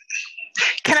bought her.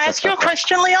 Can I ask you a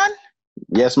question, Leon?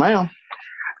 Yes, ma'am.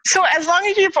 So as long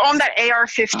as you've owned that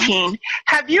AR-15,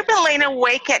 have you been laying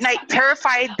awake at night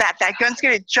terrified that gun's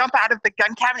going to jump out of the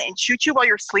gun cabinet and shoot you while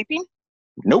you're sleeping?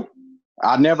 Nope.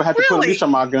 I never had to put a leash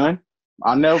on my gun.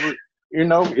 I never,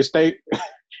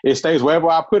 it stays wherever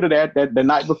I put it at the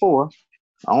night before.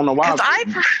 I don't know why.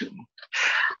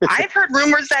 I've heard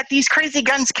rumors that these crazy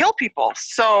guns kill people.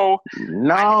 So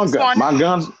no, my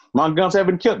guns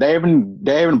haven't killed. They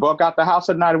haven't broke out the house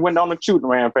at night and went on a shooting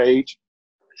rampage.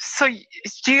 So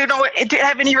do you know?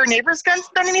 Have any of your neighbors' guns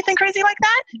done anything crazy like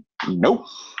that? Nope,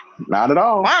 not at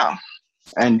all. Wow.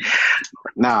 And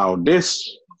now this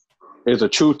is a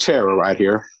true terror right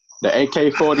here. The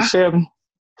AK-47.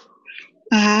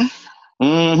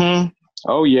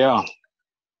 Oh yeah,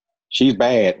 she's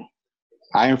bad.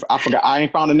 I forgot. I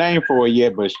ain't found a name for it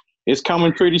yet, but it's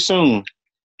coming pretty soon.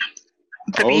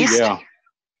 The Beast? Yeah.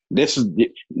 This is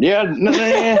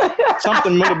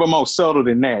something a little bit more subtle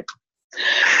than that.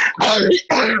 What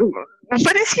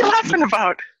is he laughing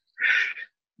about?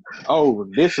 Oh,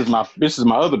 this is my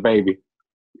other baby,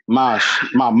 my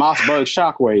Mossberg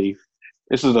Shockwave.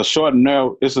 This is a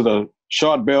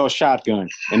short barrel shotgun,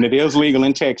 and it is legal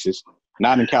in Texas,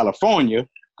 not in California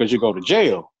because you go to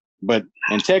jail. But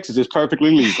in Texas, it's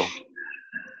perfectly legal.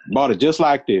 Bought it just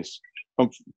like this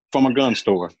from a gun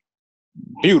store.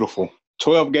 Beautiful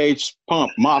 12 gauge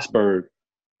pump Mossberg.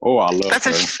 Oh, I love it.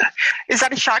 Is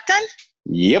that a shotgun?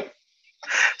 Yep.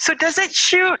 So does it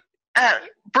shoot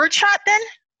birdshot then,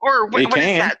 or what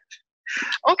is that?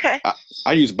 Okay.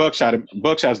 I use buckshot.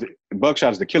 Buckshot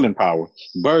is the killing power.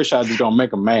 Birdshot is gonna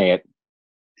make them mad.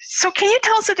 So can you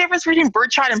tell us the difference between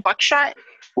birdshot and buckshot?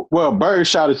 Well,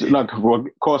 birdshot is like, of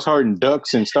course, hurting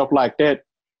ducks and stuff like that,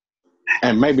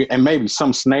 and maybe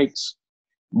some snakes.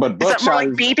 But buckshot is that more like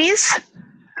BBs?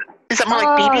 Is that more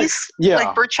like BBs? Yeah.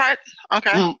 Like birdshot?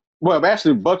 Okay. Well,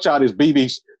 actually, buckshot is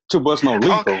BBs too, but it's no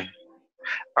lethal.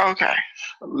 Okay.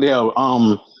 Yeah.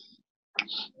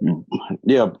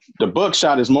 Yeah. The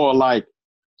buckshot is more like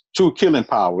true killing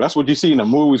power. That's what you see in the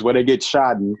movies where they get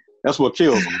shot, and that's what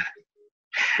kills them.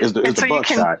 Is the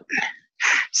buckshot.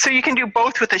 So you can do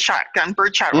both with a shotgun,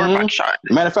 birdshot or buckshot.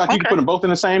 Matter of fact, you can put them both in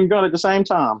the same gun at the same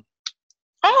time.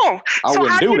 Oh, I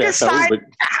wouldn't do that though. But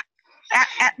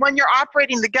when you're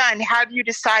operating the gun, how do you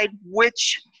decide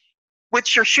which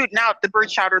you're shooting out, the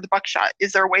birdshot or the buckshot?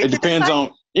 Is there a way to decide? Depends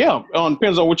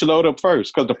on what you load up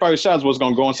first, because the first shot is what's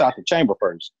going to go inside the chamber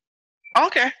first.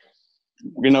 Okay.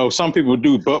 Some people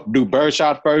do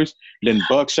birdshot first, then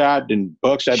buckshot, then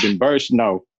birdshot.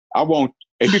 No, I won't.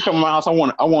 If you come to my house, I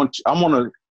want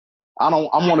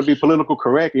to be politically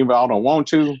correct, even though I don't want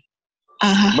to.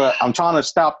 But I'm trying to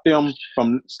stop them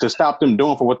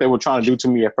doing for what they were trying to do to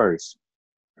me at first.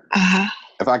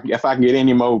 If I can get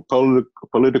any more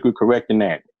politically correct than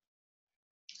that.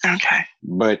 Okay.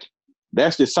 But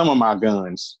that's just some of my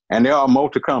guns, and there are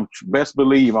more to come. Best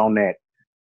believe on that.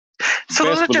 So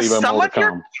those are just some of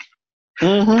your.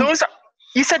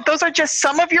 You said those are just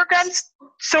some of your guns.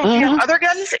 So do you have other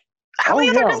guns? How many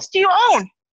other guns do you own?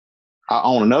 I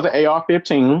own another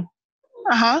AR-15.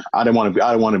 I didn't want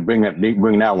to bring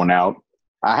that one out.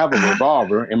 I have a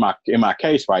revolver in my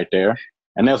case right there,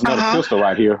 and there's another pistol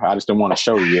right here. I just don't want to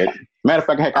show you yet. Matter of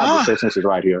fact, I'll just say since it's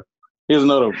right here. Here's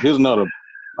another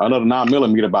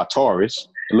 9mm by Taurus.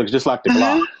 It looks just like the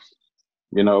Glock.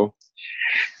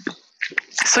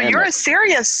 So you're a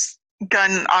serious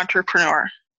gun entrepreneur.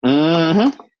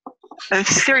 A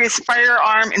serious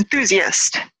firearm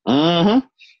enthusiast.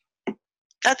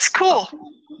 That's cool.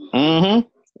 And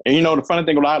the funny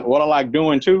thing, what I like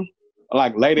doing too,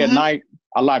 like late at night,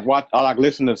 I like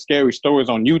listening to scary stories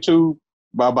on YouTube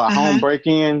about home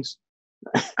break-ins.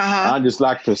 I just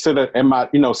like to sit at my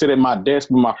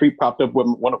desk with my feet propped up with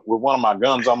one of my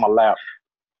guns on my lap.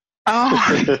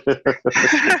 Oh,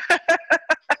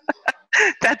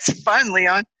 that's fun,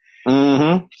 Leon.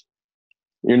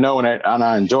 You know, and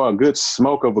I enjoy a good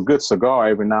smoke of a good cigar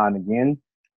every now and again.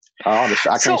 I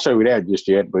can't show you that just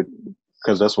yet, but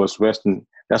because that's what's resting.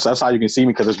 That's how you can see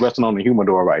me, because it's resting on the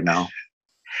humidor right now.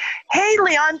 Hey,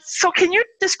 Leon, so can you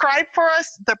describe for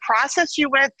us the process you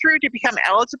went through to become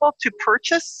eligible to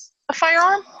purchase a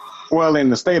firearm? Well, in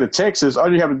the state of Texas,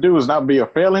 all you have to do is not be a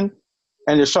felon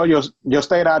and just show your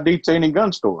state ID to any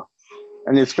gun store.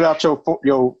 And just fill out your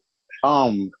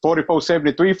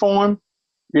 4473 form.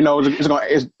 You know,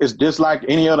 it's just like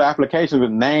any other application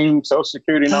with name, social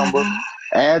security number,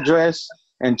 address,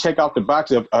 and check out the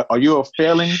box of are you a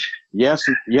felon? Yes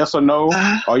or no.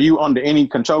 Are you under any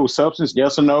controlled substance?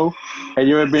 Yes or no. Have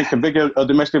you ever been convicted of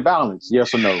domestic violence?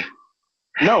 Yes or no.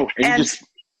 No,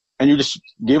 and you just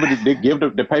give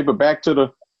the paper back to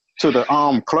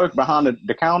the clerk behind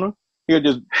the counter. He'll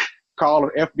just call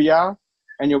the FBI,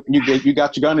 and you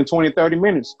got your gun in 20, 30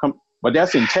 minutes. But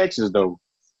that's in Texas though.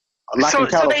 Like in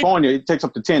California, it takes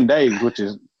up to 10 days, which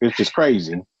is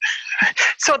crazy.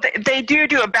 So they do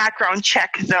a background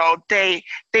check, though. They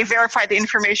verify the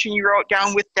information you wrote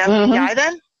down with the FBI.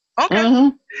 Then,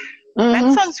 okay,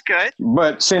 that sounds good.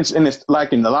 But since in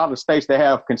a lot of states they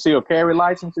have concealed carry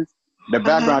licenses, the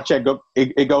background check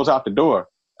it goes out the door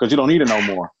because you don't need it no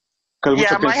more. Because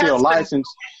with a concealed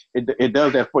license, it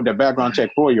does that for the background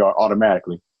check for you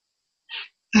automatically.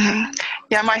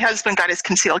 Yeah, my husband got his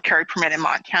concealed carry permit in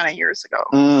Montana years ago.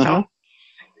 So.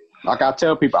 Like I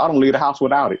tell people, I don't leave the house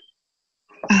without it.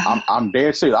 I'm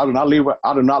dead serious. I do not leave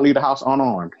the house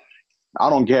unarmed. I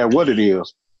don't care what it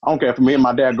is. I don't care if me and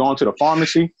my dad going to the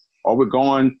pharmacy or we're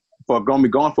gonna be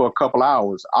gone for a couple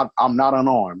hours. I'm not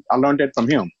unarmed. I learned that from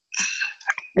him.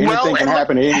 Anything can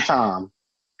happen at any time.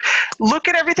 Look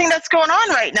at everything that's going on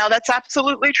right now. That's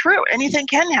absolutely true. Anything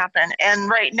can happen. And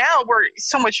right now we're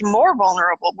so much more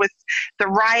vulnerable with the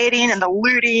rioting and the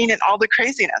looting and all the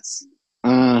craziness.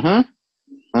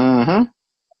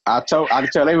 I tell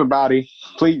everybody,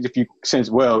 please, it's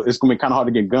gonna be kind of hard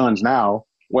to get guns now.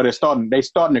 Well, they're starting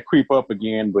to creep up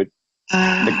again, but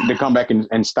they come back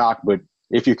in stock. But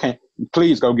if you can't,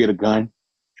 please go get a gun,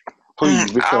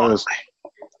 please, because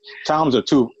times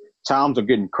are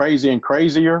getting crazier and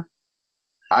crazier.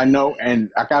 I know,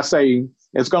 and like I say,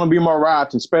 it's gonna be more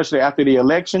rioting, especially after the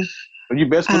election. But you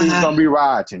best believe it's gonna be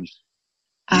rioting.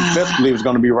 You best believe it's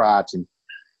gonna be rioting.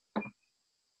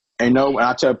 And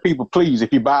I tell people, please,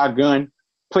 if you buy a gun,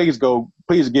 please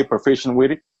get proficient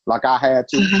with it, like I had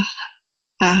to,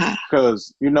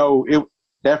 because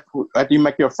after you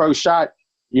make your first shot,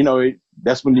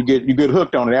 that's when you get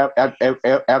hooked on it.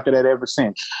 After that, ever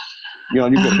since, you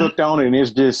get hooked on it, and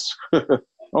it's just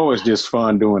it's just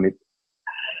fun doing it.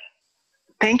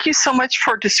 Thank you so much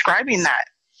for describing that,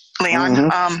 Leon.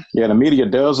 Yeah, the media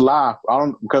does lie.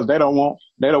 Because they don't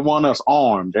want us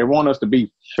armed. They want us to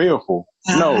be fearful.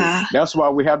 No, that's why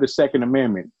we have the Second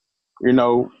Amendment.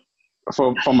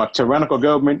 From a tyrannical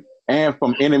government and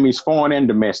from enemies, foreign and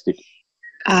domestic.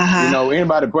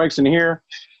 Anybody breaks in here,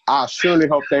 I surely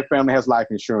hope their family has life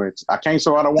insurance. I can't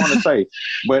say what I want to say,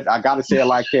 but I got to say it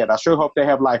like that. I sure hope they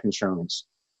have life insurance.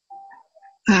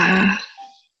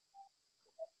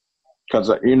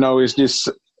 Because, it's just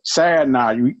sad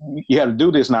now. You have to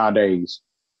do this nowadays.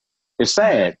 It's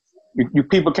sad. You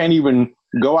people can't even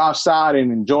go outside and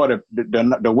enjoy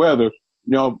the weather,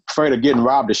 afraid of getting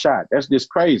robbed or shot. That's just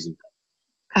crazy.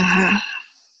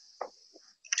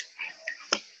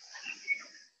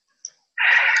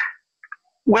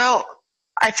 Well,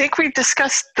 I think we've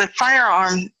discussed the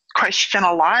firearm question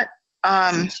a lot.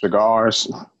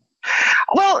 Cigars.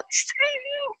 Well,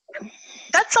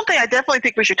 that's something I definitely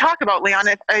think we should talk about, Leon.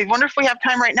 I wonder if we have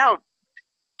time right now.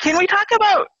 Can we talk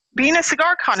about being a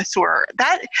cigar connoisseur?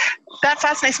 That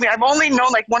fascinates me. I've only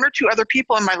known like one or two other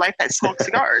people in my life that smoke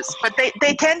cigars, but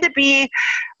they tend to be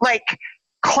like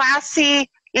classy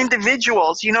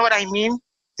individuals. You know what I mean?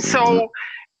 So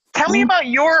tell me about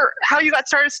how you got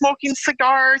started smoking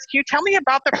cigars. Can you tell me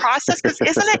about the process? Because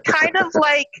isn't it kind of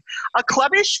like a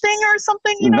clubbish thing or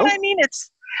something? You know what I mean?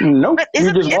 You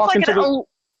just walk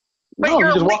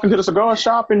into the cigar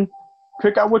shop and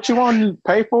pick out what you want and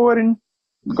pay for it and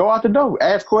go out the door.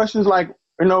 Ask questions like,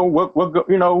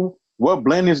 what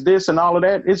blend is this and all of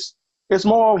that. It's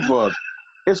more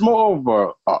of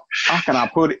a how can I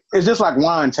put it? It's just like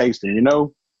wine tasting,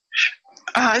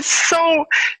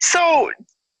 So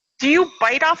do you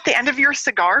bite off the end of your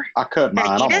cigar? I cut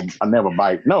mine. I never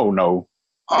bite. No.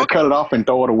 Okay. I cut it off and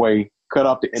throw it away. Cut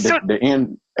off the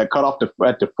end. Cut off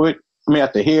at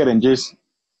the head and just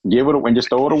give it and just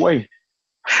throw it away.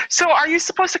 So are you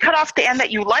supposed to cut off the end that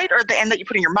you light or the end that you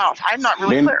put in your mouth? I'm not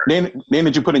really clear. Then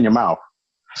that you put in your mouth.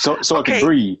 So it can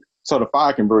breathe. So the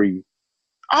fire can breathe.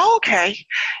 Oh, okay.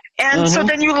 And so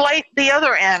then you light the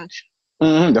other end.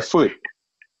 The foot.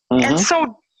 And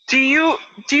so do you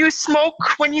smoke,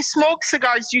 when you smoke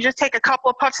cigars, do you just take a couple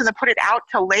of puffs and then put it out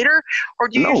till later? Or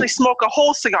do you usually smoke a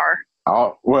whole cigar?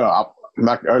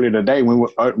 Like earlier today when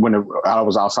I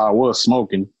was outside, I was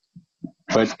smoking.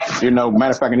 But,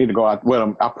 matter of fact, I need to go out.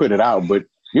 Well, I put it out. But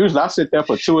usually I sit there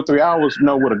for 2 or 3 hours,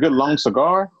 with a good long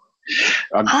cigar.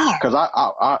 Because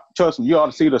I trust me, you ought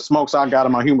to see the smokes I got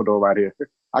in my humidor right here.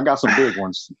 I got some big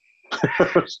ones.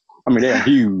 I mean, they're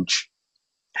huge.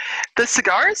 The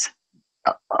cigars?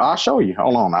 I'll show you.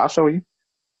 Hold on. I'll show you.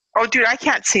 Oh, dude, I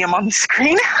can't see them on the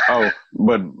screen.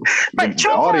 But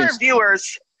show for our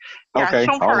viewers. Yeah, okay,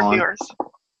 show for our viewers.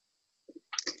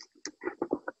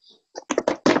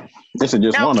 This is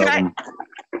just one of them.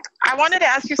 I wanted to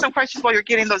ask you some questions while you're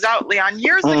getting those out, Leon.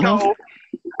 Years ago,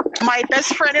 my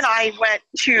best friend and I went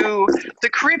to the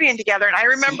Caribbean together, and I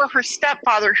remember her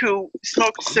stepfather, who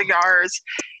smoked cigars,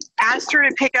 asked her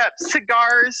to pick up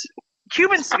cigars,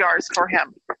 Cuban cigars, for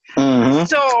him. And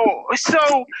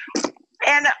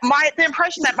the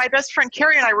impression that my best friend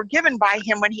Carrie and I were given by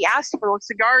him when he asked for those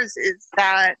cigars is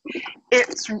that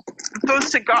it's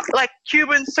those like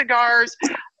Cuban cigars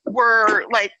were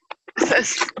like a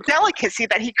delicacy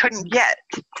that he couldn't get.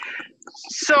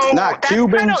 So not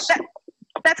Cubans.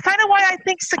 That's kind of why I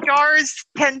think cigars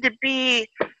tend to be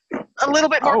a little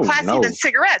bit more classy than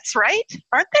cigarettes, right?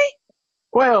 Aren't they?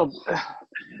 Well,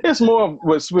 it's more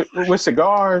with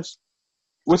cigars.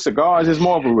 With cigars, it's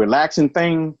more of a relaxing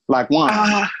thing, like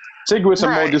wine. Cigarettes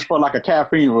are more just for like a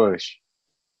caffeine rush.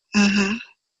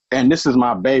 And this is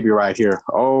my baby right here.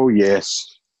 Oh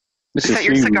yes, this is that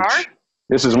your huge cigar?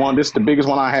 This is the biggest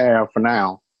one I have for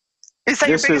now. Is that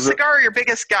your biggest cigar or your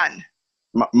biggest gun?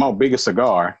 My biggest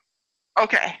cigar.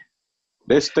 Okay.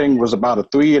 This thing was about a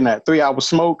 3-hour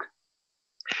smoke.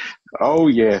 Oh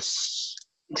yes.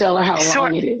 Tell her how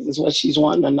long it is what she's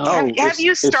wanting to know. Have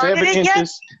you started it yet?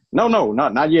 No,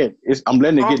 not yet. I'm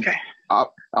letting it get.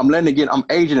 I'm letting it get. I'm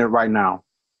aging it right now.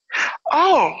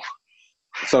 Oh.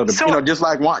 So just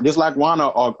like wine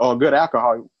or good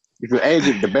alcohol, if you age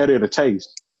it, the better it'll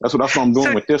taste. That's what I'm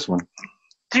doing with this one.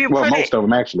 Most of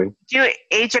them actually. Do you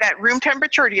age it at room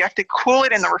temperature, or do you have to cool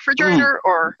it in the refrigerator,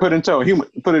 or put it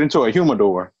into a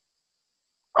humidor?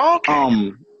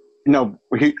 Okay.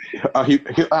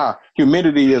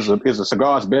 Humidity is a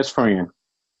cigar's best friend.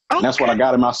 Okay. That's what I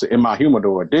got in my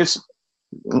humidor. This,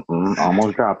 I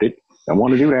almost dropped it. I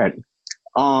want to do that.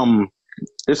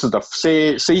 This is the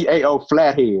CAO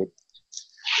Flathead.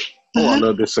 I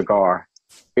love this cigar.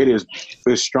 It's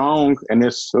strong, and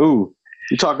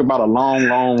you talk about a long.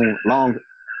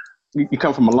 You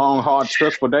come from a long, hard,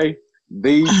 stressful day.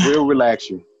 These will relax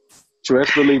you.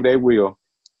 Trust, believe they will.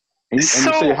 And you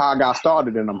see how I got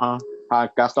started in them, huh? How I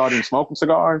got started in smoking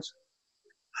cigars?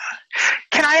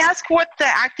 Can I ask what the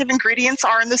active ingredients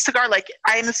are in this cigar? Like,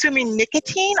 I'm assuming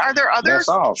nicotine. Are there other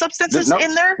substances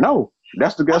in there? No.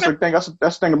 That's the thing. That's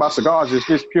the thing about cigars. It's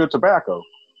just pure tobacco.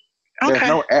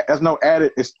 Okay. There's no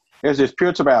added. It's just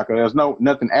pure tobacco. There's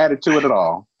nothing added to it at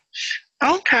all.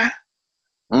 Okay.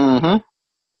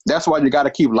 That's why you got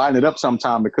to keep lighting it up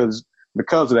sometime because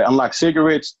of that. Unlike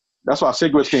cigarettes. That's why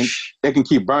cigarettes can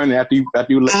keep burning after you let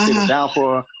it down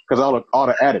for, because all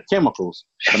the added chemicals,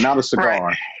 but not a cigar.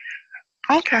 Right.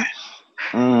 Okay.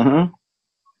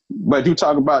 But you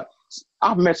talk about,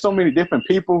 I've met so many different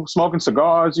people smoking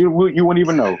cigars. You wouldn't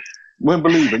even know, wouldn't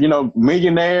believe it.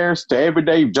 Millionaires to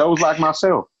everyday Joes like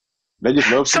myself. They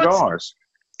just love cigars.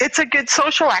 It's a good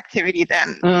social activity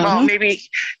then. Well, maybe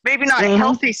not a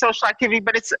healthy social activity,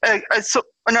 but it's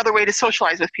another way to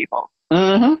socialize with people.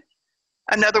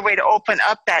 Another way to open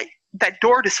up that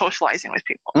door to socializing with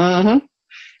people.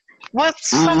 Well, it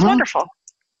sounds wonderful.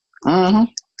 I've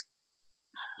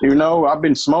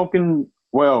been smoking,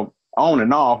 on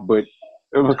and off, but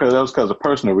it was because of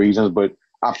personal reasons. But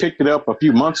I picked it up a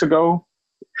few months ago,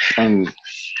 and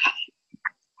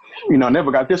I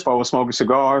never got this far with smoking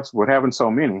cigars with having so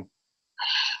many,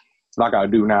 like I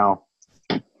do now.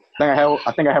 I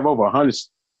think I have over 100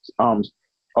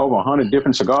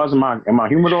 different cigars in my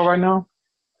humidor right now.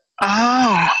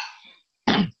 Oh.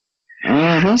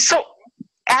 So,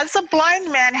 as a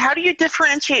blind man, how do you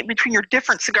differentiate between your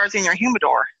different cigars in your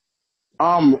humidor?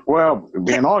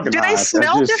 Being organized. Do they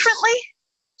smell differently?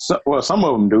 Some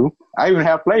of them do. I even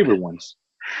have flavored ones,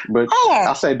 but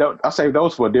I save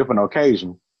those for a different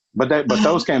occasion. But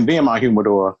those can't be in my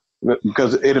humidor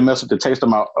because it'll mess with the taste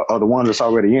of the ones that's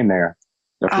already in there.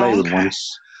 The flavored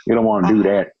ones. You don't want to do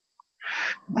that.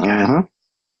 Okay.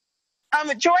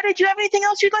 Joetta, did you have anything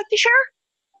else you'd like to share?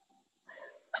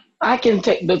 I can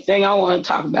take the thing I want to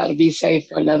talk about to be safe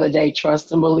for another day.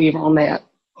 Trust and believe on that.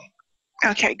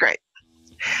 Okay, great.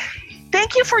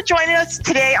 Thank you for joining us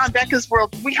today on Becca's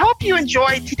World. We hope you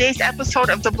enjoyed today's episode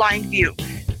of The Blind View.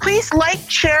 Please like,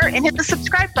 share, and hit the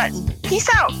subscribe button. Peace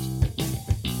out.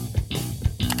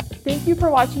 Thank you for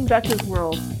watching Becca's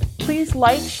World. Please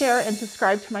like, share, and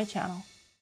subscribe to my channel.